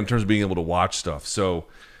fan in terms of being able to watch stuff. So,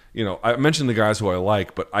 I mentioned the guys who I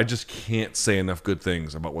like, but I just can't say enough good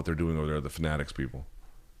things about what they're doing over there, the Fanatics people.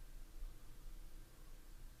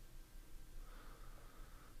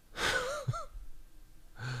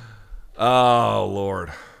 Oh,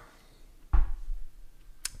 Lord.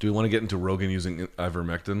 Do we want to get into Rogan using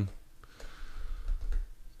ivermectin?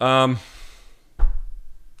 I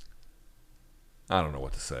don't know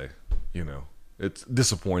what to say. It's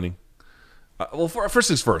disappointing. Well, first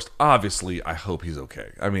things first. Obviously, I hope he's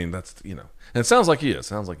okay. I mean, that's, and it sounds like he is.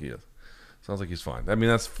 Sounds like he's fine. I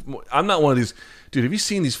mean, I'm not one of these, dude, have you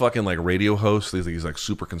seen these fucking like radio hosts, these like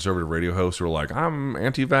super conservative radio hosts who are like, I'm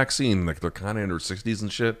anti-vaccine, like they're kind of in their 60s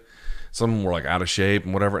and shit. Some of them were like out of shape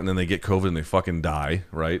and whatever, and then they get COVID and they fucking die,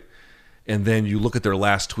 right? And then you look at their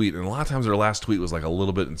last tweet, and a lot of times their last tweet was like a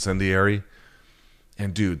little bit incendiary.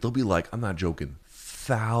 And dude, they'll be like, I'm not joking,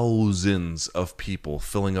 thousands of people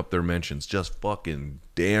filling up their mentions, just fucking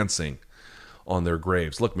dancing on their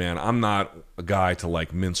graves. Look, man, I'm not a guy to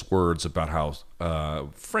like mince words about how,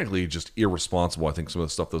 frankly, just irresponsible I think some of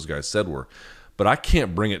the stuff those guys said were. But I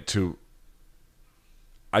can't bring it to...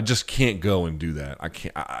 I just can't go and do that. I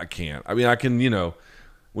can't. I mean, I can,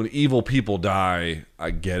 when evil people die,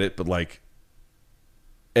 I get it. But like,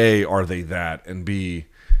 A, are they that? And B,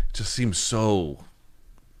 it just seems so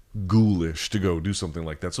ghoulish to go do something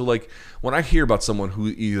like that. So like, when I hear about someone who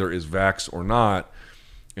either is vaxxed or not,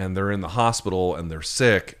 and they're in the hospital and they're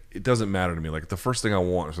sick, it doesn't matter to me. Like, the first thing I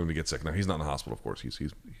want is somebody to get sick. Now, he's not in the hospital, of course. He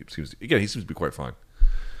seems to be quite fine.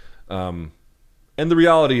 And the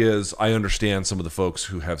reality is, I understand some of the folks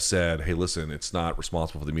who have said, hey, listen, it's not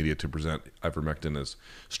responsible for the media to present ivermectin as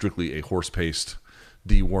strictly a horse paste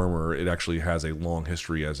dewormer. It actually has a long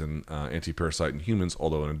history as an anti-parasite in humans,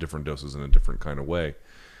 although in different doses in a different kind of way.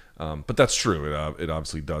 But that's true. It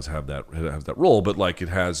obviously does have that role, but like, it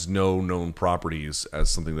has no known properties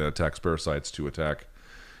as something that attacks parasites to attack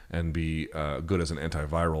and be good as an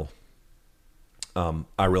antiviral.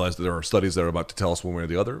 I realize that there are studies that are about to tell us one way or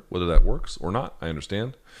the other whether that works or not. I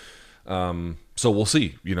understand. So we'll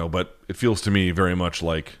see, but it feels to me very much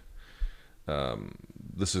like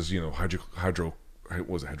this is,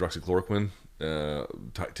 hydroxychloroquine,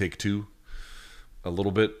 take two a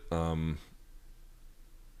little bit.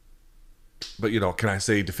 But, can I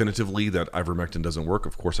say definitively that ivermectin doesn't work?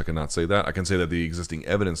 Of course I cannot say that. I can say that the existing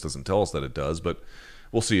evidence doesn't tell us that it does, but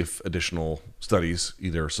we'll see if additional studies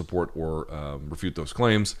either support or refute those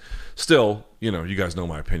claims. Still, you guys know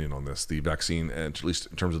my opinion on this. The vaccine, at least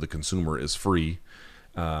in terms of the consumer, is free.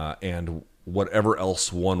 And whatever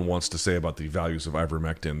else one wants to say about the values of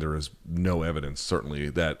ivermectin, there is no evidence, certainly,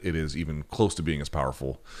 that it is even close to being as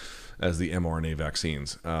powerful as the mRNA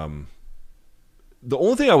vaccines. The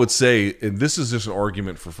only thing I would say, and this is just an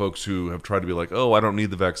argument for folks who have tried to be like, oh, I don't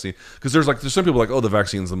need the vaccine. Because there's some people like, oh, the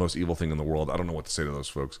vaccine is the most evil thing in the world. I don't know what to say to those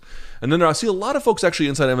folks. And then I see a lot of folks actually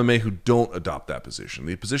inside MMA who don't adopt that position.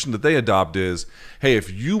 The position that they adopt is, hey,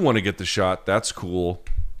 if you want to get the shot, that's cool.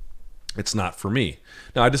 It's not for me.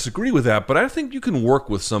 Now, I disagree with that, but I think you can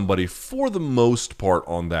work with somebody for the most part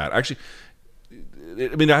on that. Actually,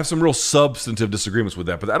 I mean, I have some real substantive disagreements with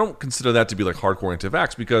that, but I don't consider that to be like hardcore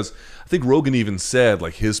anti-vax, because I think Rogan even said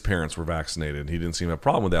like his parents were vaccinated and he didn't seem to have a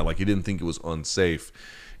problem with that. Like, he didn't think it was unsafe.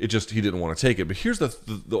 It just, he didn't want to take it. But here's the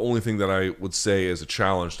only thing that I would say is a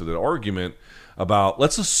challenge to that argument about,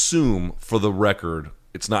 let's assume for the record,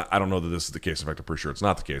 it's not, I don't know that this is the case. In fact, I'm pretty sure it's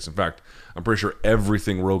not the case. In fact, I'm pretty sure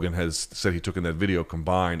everything Rogan has said he took in that video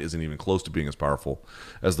combined isn't even close to being as powerful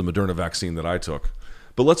as the Moderna vaccine that I took.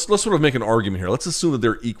 But let's sort of make an argument here. Let's assume that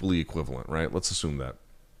they're equally equivalent, right? Let's assume that.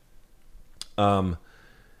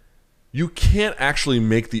 You can't actually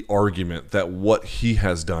make the argument that what he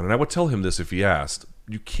has done, and I would tell him this if he asked,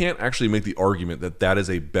 you can't actually make the argument that that is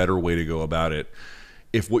a better way to go about it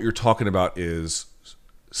if what you're talking about is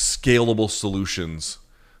scalable solutions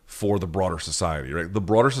for the broader society, right? The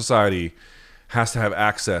broader society has to have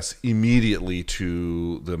access immediately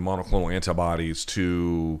to the monoclonal antibodies,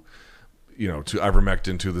 to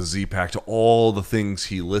ivermectin, to the Z-Pak, to all the things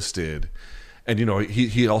he listed. And,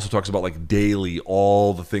 he also talks about like daily,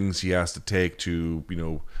 all the things he has to take to,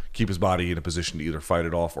 keep his body in a position to either fight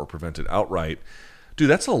it off or prevent it outright. Dude,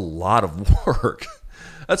 that's a lot of work.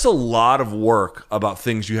 That's a lot of work about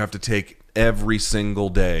things you have to take every single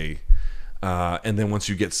day. And then once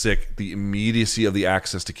you get sick, the immediacy of the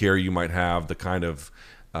access to care you might have, the kind of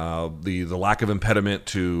the lack of impediment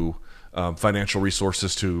to financial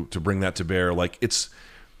resources to bring that to bear. Like,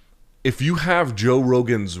 if you have Joe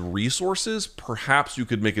Rogan's resources, perhaps you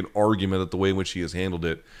could make an argument that the way in which he has handled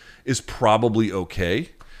it is probably okay.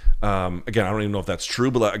 Again, I don't even know if that's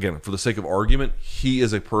true, but again, for the sake of argument, he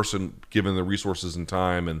is a person, given the resources and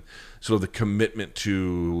time and sort of the commitment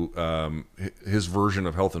to his version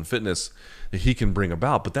of health and fitness that he can bring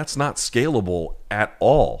about. But that's not scalable at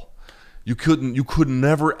all. You could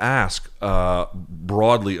never ask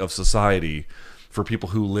broadly of society for people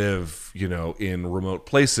who live, in remote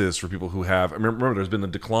places, for people who have. I remember there's been a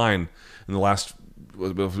decline in the last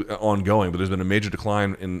ongoing, but there's been a major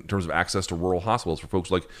decline in terms of access to rural hospitals for folks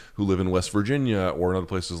like who live in West Virginia or in other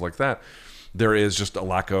places like that. There is just a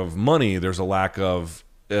lack of money. There's a lack of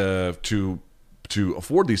to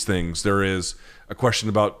afford these things. There is a question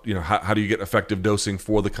about how do you get effective dosing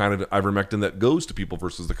for the kind of ivermectin that goes to people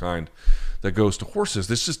versus the kind that goes to horses.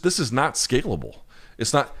 This is not scalable.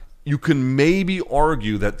 It's not. You can maybe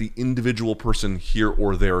argue that the individual person here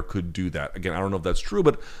or there could do that. Again, I don't know if that's true,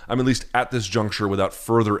 but I'm at least at this juncture, without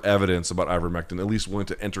further evidence about ivermectin, at least willing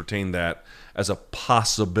to entertain that as a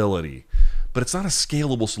possibility. But it's not a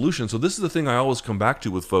scalable solution. So this is the thing I always come back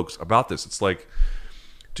to with folks about this. It's like,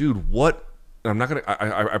 dude, what? And I'm not going to,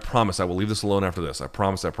 I promise I will leave this alone after this. I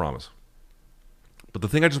promise. But the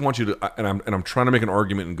thing I just want you to, and I'm trying to make an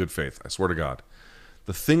argument in good faith, I swear to God.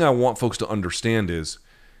 The thing I want folks to understand is,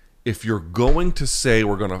 if you're going to say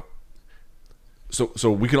we're going to...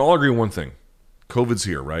 So we can all agree on one thing. COVID's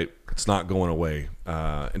here, right? It's not going away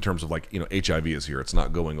in terms of HIV is here. It's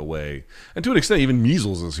not going away. And to an extent, even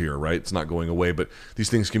measles is here, right? It's not going away. But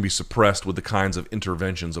these things can be suppressed with the kinds of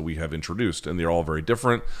interventions that we have introduced. And they're all very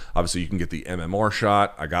different. Obviously, you can get the MMR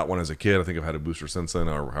shot. I got one as a kid. I think I've had a booster since then,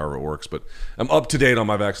 or however it works. But I'm up to date on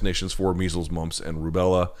my vaccinations for measles, mumps, and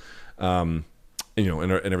rubella. And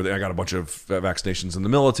everything. I got a bunch of vaccinations in the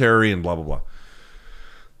military and blah, blah, blah.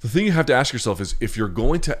 The thing you have to ask yourself is, if you're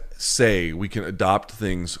going to say we can adopt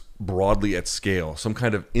things broadly at scale, some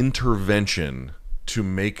kind of intervention to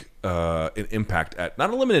make an impact at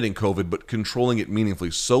not eliminating COVID, but controlling it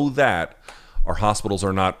meaningfully so that our hospitals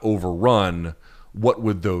are not overrun, what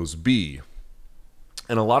would those be?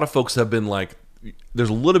 And a lot of folks have been like, there's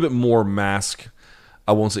a little bit more mask,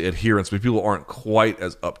 I won't say adherence, but people aren't quite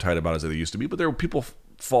as uptight about it as they used to be. But there were people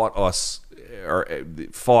fought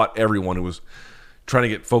everyone who was trying to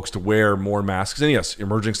get folks to wear more masks. And yes,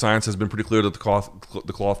 emerging science has been pretty clear that the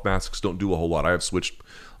cloth masks don't do a whole lot. I have switched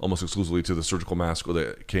almost exclusively to the surgical mask or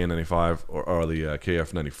the KN95 or the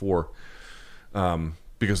KF94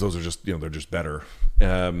 because those are just they're just better.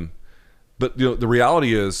 But the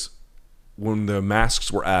reality is, when the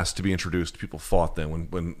masks were asked to be introduced, people fought them.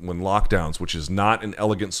 When lockdowns, which is not an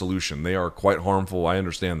elegant solution, they are quite harmful, I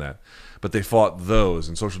understand that. But they fought those.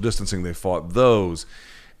 And social distancing, they fought those.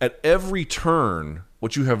 At every turn,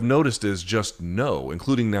 what you have noticed is just no,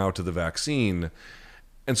 including now to the vaccine.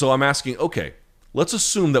 And so I'm asking, okay, let's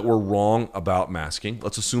assume that we're wrong about masking.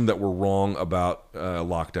 Let's assume that we're wrong about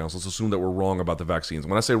lockdowns. Let's assume that we're wrong about the vaccines.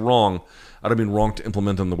 When I say wrong, I don't mean wrong to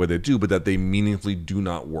implement them the way they do, but that they meaningfully do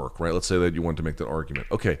not work, right? Let's say that you want to make that argument.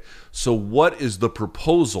 Okay, so what is the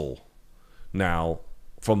proposal now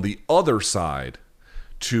from the other side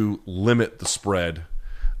to limit the spread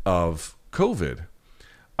of COVID?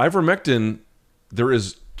 Ivermectin, there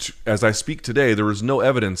is, as I speak today, there is no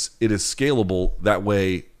evidence it is scalable that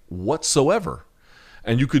way whatsoever.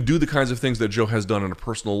 And you could do the kinds of things that Joe has done on a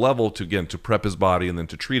personal level to prep his body and then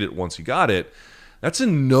to treat it once he got it. That's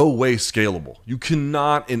in no way scalable. You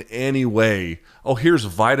cannot in any way, here's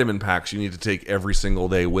vitamin packs you need to take every single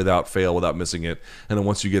day without fail, without missing it. And then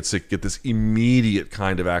once you get sick, get this immediate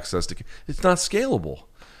kind of access to. It's not scalable.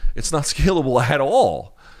 It's not scalable at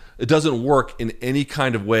all. It doesn't work in any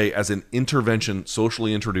kind of way as an intervention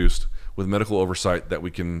socially introduced with medical oversight that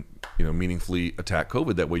we can meaningfully attack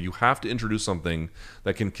COVID that way. You have to introduce something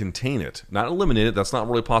that can contain it, not eliminate it. That's not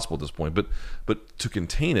really possible at this point, but to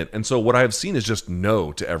contain it. And so what I have seen is just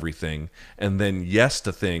no to everything and then yes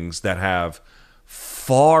to things that have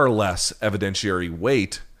far less evidentiary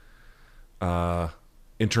weight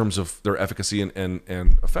in terms of their efficacy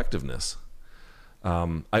and effectiveness.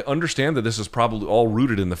 I understand that this is probably all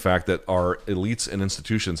rooted in the fact that our elites and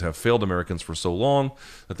institutions have failed Americans for so long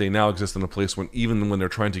that they now exist in a place when even when they're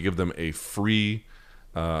trying to give them a free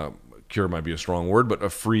cure might be a strong word, but a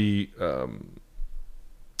free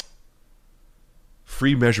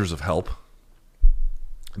measures of help,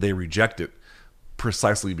 they reject it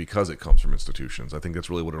precisely because it comes from institutions. I think that's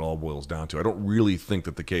really what it all boils down to. I don't really think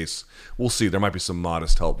that the case. We'll see. There might be some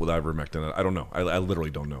modest help with ivermectin. I don't know. I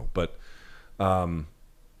literally don't know, but.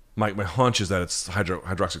 My hunch is that it's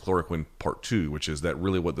hydroxychloroquine part 2, which is that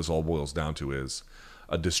really what this all boils down to is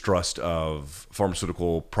a distrust of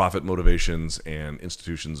pharmaceutical profit motivations and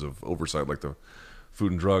institutions of oversight like the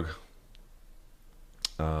Food and Drug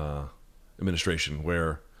Administration,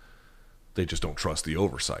 where they just don't trust the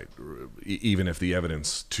oversight, even if the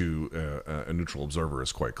evidence to a neutral observer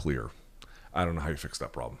is quite clear. I don't know how you fix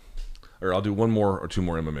that problem. Or I'll do one more or two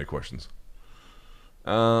more MMA questions.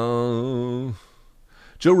 Joe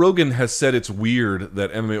Rogan has said it's weird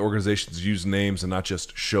that MMA organizations use names and not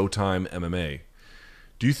just Showtime MMA.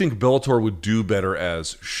 Do you think Bellator would do better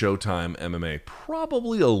as Showtime MMA?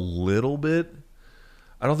 Probably a little bit.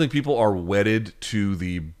 I don't think people are wedded to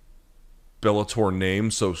the Bellator name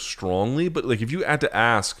so strongly, but like if you had to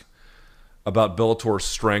ask about Bellator's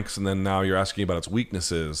strengths and then now you're asking about its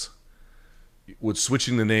weaknesses, would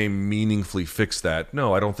switching the name meaningfully fix that?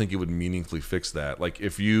 No, I don't think it would meaningfully fix that. Like,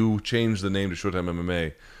 if you change the name to Showtime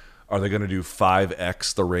MMA, are they going to do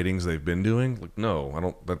 5x the ratings they've been doing? Like, no, I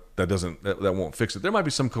don't. That won't fix it. There might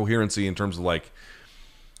be some coherency in terms of like,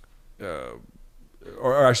 or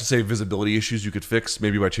I should say, visibility issues you could fix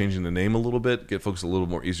maybe by changing the name a little bit, get folks a little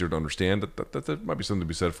more easier to understand. That might be something to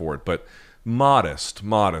be said for it. But modest.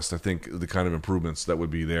 I think the kind of improvements that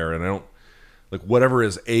would be there, and I don't. Like, whatever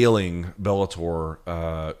is ailing Bellator,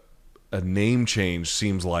 a name change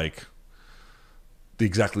seems like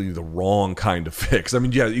exactly the wrong kind of fix. I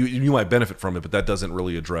mean, yeah, you might benefit from it, but that doesn't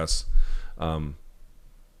really address, whatever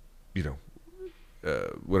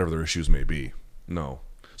their issues may be. No.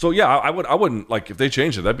 So yeah, I wouldn't like if they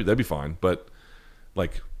changed it. That'd be fine. But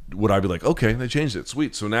like, would I be like, okay, they changed it,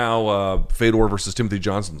 sweet. So now Fedor versus Timothy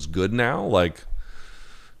Johnson's good now? Like.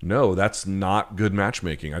 No, that's not good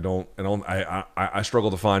matchmaking. I struggle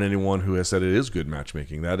to find anyone who has said it is good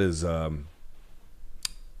matchmaking. That is,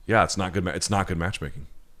 it's not good. It's not good matchmaking.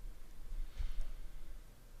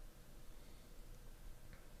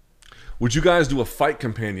 Would you guys do a fight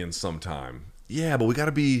companion sometime? Yeah, but we got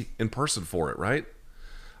to be in person for it, right?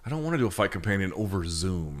 I don't want to do a fight companion over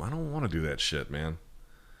Zoom. I don't want to do that shit, man.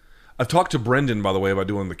 I've talked to Brendan, by the way, about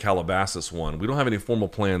doing the Calabasas one. We don't have any formal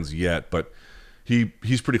plans yet, but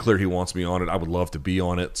he's pretty clear he wants me on it. I would love to be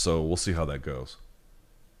on it, so we'll see how that goes.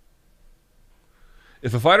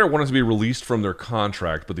 If a fighter wanted to be released from their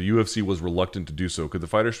contract, but the UFC was reluctant to do so, could the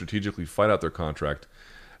fighter strategically fight out their contract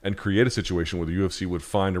and create a situation where the UFC would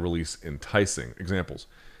find a release enticing? Examples: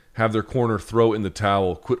 have their corner throw in the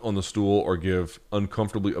towel, quit on the stool, or give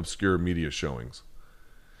uncomfortably obscure media showings.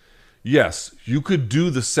 Yes, you could do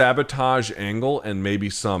the sabotage angle, and maybe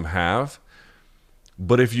some have.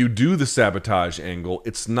 But if you do the sabotage angle,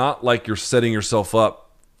 it's not like you're setting yourself up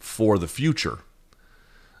for the future.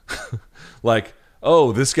 Like,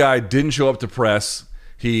 oh, this guy didn't show up to press.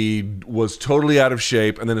 He was totally out of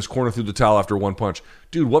shape, and then his corner threw the towel after one punch.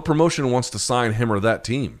 Dude, what promotion wants to sign him or that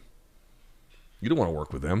team? You don't want to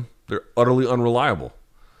work with them. They're utterly unreliable.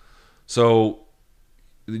 So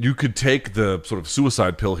you could take the sort of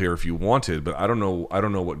suicide pill here if you wanted, but I don't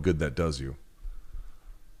know what good that does you.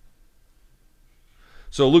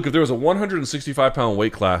 So, Luke, if there was a 165-pound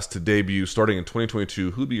weight class to debut starting in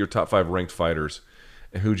 2022, who'd be your top 5 ranked fighters,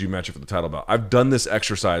 and who'd you match up for the title bout? I've done this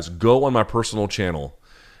exercise. Go on my personal channel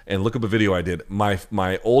and look up a video I did.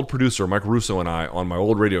 My old producer, Mike Russo, and I, on my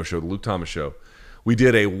old radio show, The Luke Thomas Show, we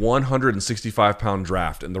did a 165-pound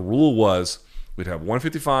draft, and the rule was we'd have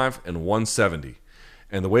 155 and 170.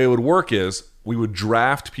 And the way it would work is we would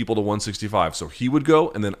draft people to 165. So he would go,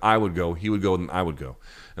 and then I would go. He would go, and then I would go.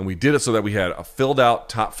 And we did it so that we had a filled-out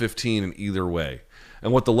top 15 in either way.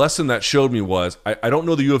 And what the lesson that showed me was I don't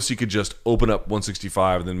know the UFC could just open up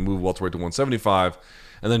 165 and then move welterweight to 175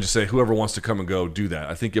 and then just say whoever wants to come and go, do that.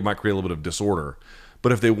 I think it might create a little bit of disorder.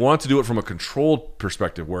 But if they want to do it from a controlled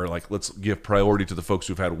perspective where, like, let's give priority to the folks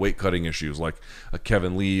who've had weight-cutting issues, like a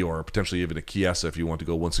Kevin Lee or potentially even a Chiesa if you want to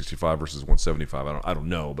go 165 versus 175. I don't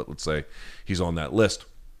know, but let's say he's on that list.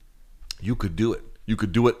 You could do it. You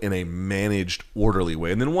could do it in a managed, orderly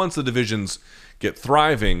way. And then once the divisions get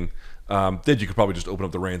thriving, then you could probably just open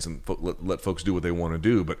up the reins and let folks do what they want to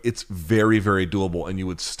do. But it's very, very doable, and you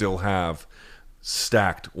would still have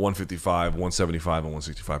stacked 155, 175, and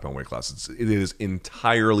 165-pound weight classes. It is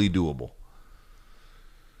entirely doable.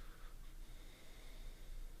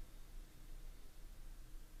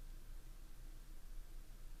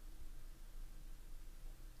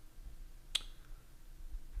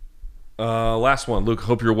 Last one. Luke,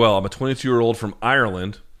 hope you're well. I'm a 22-year-old from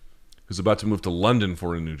Ireland who's about to move to London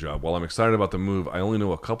for a new job. While I'm excited about the move, I only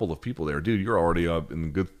know a couple of people there. Dude, you're already up in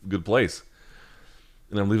a good place.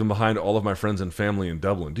 And I'm leaving behind all of my friends and family in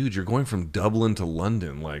Dublin. Dude, you're going from Dublin to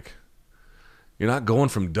London. Like, you're not going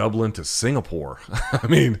from Dublin to Singapore. I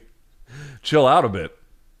mean, chill out a bit.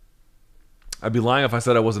 I'd be lying if I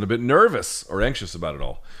said I wasn't a bit nervous or anxious about it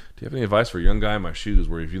all. Do you have any advice for a young guy in my shoes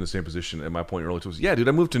where if you're in the same position at my point in early 20s? Yeah, dude,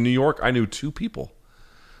 I moved to New York. I knew two people.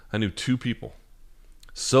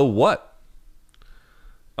 So what?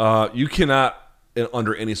 You cannot,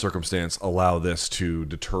 under any circumstance, allow this to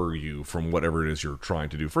deter you from whatever it is you're trying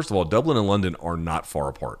to do. First of all, Dublin and London are not far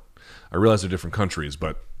apart. I realize they're different countries,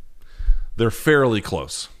 but they're fairly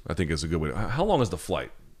close, I think is a good way. How long is the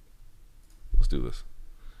flight? Let's do this.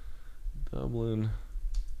 Dublin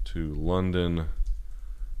to London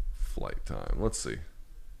flight time. Let's see.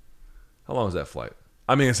 How long is that flight?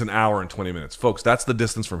 I mean, it's an hour and 20 minutes. Folks, that's the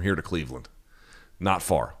distance from here to Cleveland. Not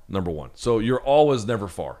far, number one. So you're always never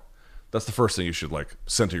far. That's the first thing you should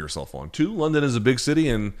center yourself on. Two, London is a big city,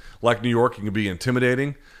 and like New York, it can be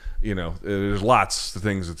intimidating. You know, there's lots of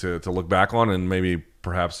things to look back on and maybe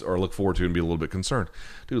perhaps or look forward to and be a little bit concerned.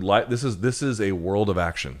 Dude, this is a world of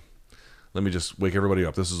action. Let me just wake everybody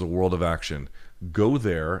up. This is a world of action. Go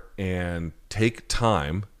there and take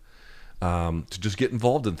time to just get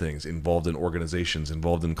involved in things, involved in organizations,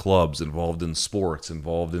 involved in clubs, involved in sports,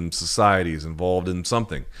 involved in societies, involved in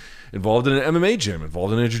something, involved in an MMA gym,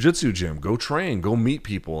 involved in a jiu-jitsu gym. Go train, go meet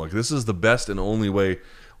people. Like, this is the best and only way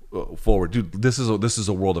forward. Dude, this is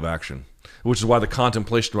a world of action, which is why the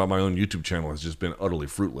contemplation about my own YouTube channel has just been utterly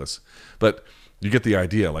fruitless. But you get the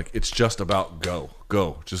idea. Like, it's just about go.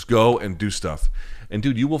 Just go and do stuff. And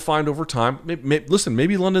dude, you will find over time, listen,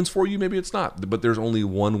 maybe London's for you, maybe it's not. But there's only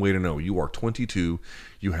one way to know. You are 22.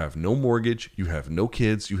 You have no mortgage. You have no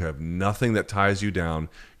kids. You have nothing that ties you down.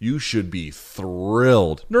 You should be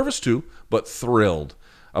thrilled. Nervous too, but thrilled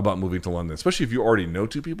about moving to London. Especially if you already know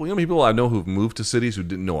two people. You know, people I know who've moved to cities who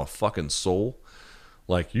didn't know a fucking soul.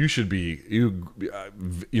 Like, you should be,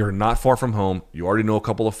 you're not far from home. You already know a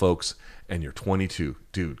couple of folks, and you're 22.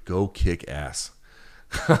 Dude, go kick ass.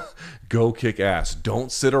 Go kick ass.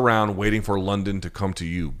 Don't sit around waiting for London to come to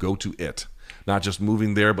you. Go to it. Not just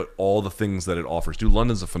moving there, but all the things that it offers. Dude,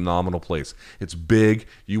 London's a phenomenal place. It's big.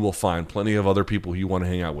 You will find plenty of other people you want to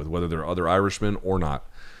hang out with, whether they're other Irishmen or not.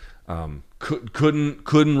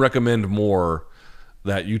 Couldn't recommend more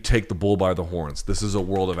that you take the bull by the horns. This is a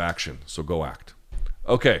world of action, so go act.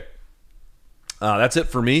 Okay, that's it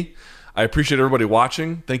for me. I appreciate everybody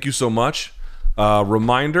watching. Thank you so much.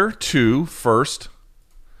 Reminder to first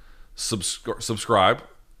subscribe.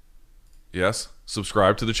 Yes,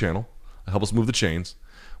 subscribe to the channel. Help us move the chains.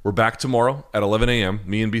 We're back tomorrow at 11 a.m.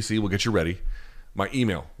 Me and BC will get you ready. My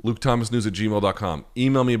email, lukethomasnews@gmail.com.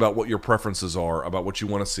 Email me about what your preferences are, about what you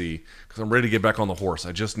want to see, because I'm ready to get back on the horse.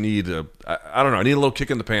 I just need I don't know, I need a little kick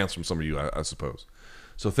in the pants from some of you, I suppose.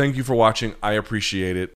 So thank you for watching. I appreciate it.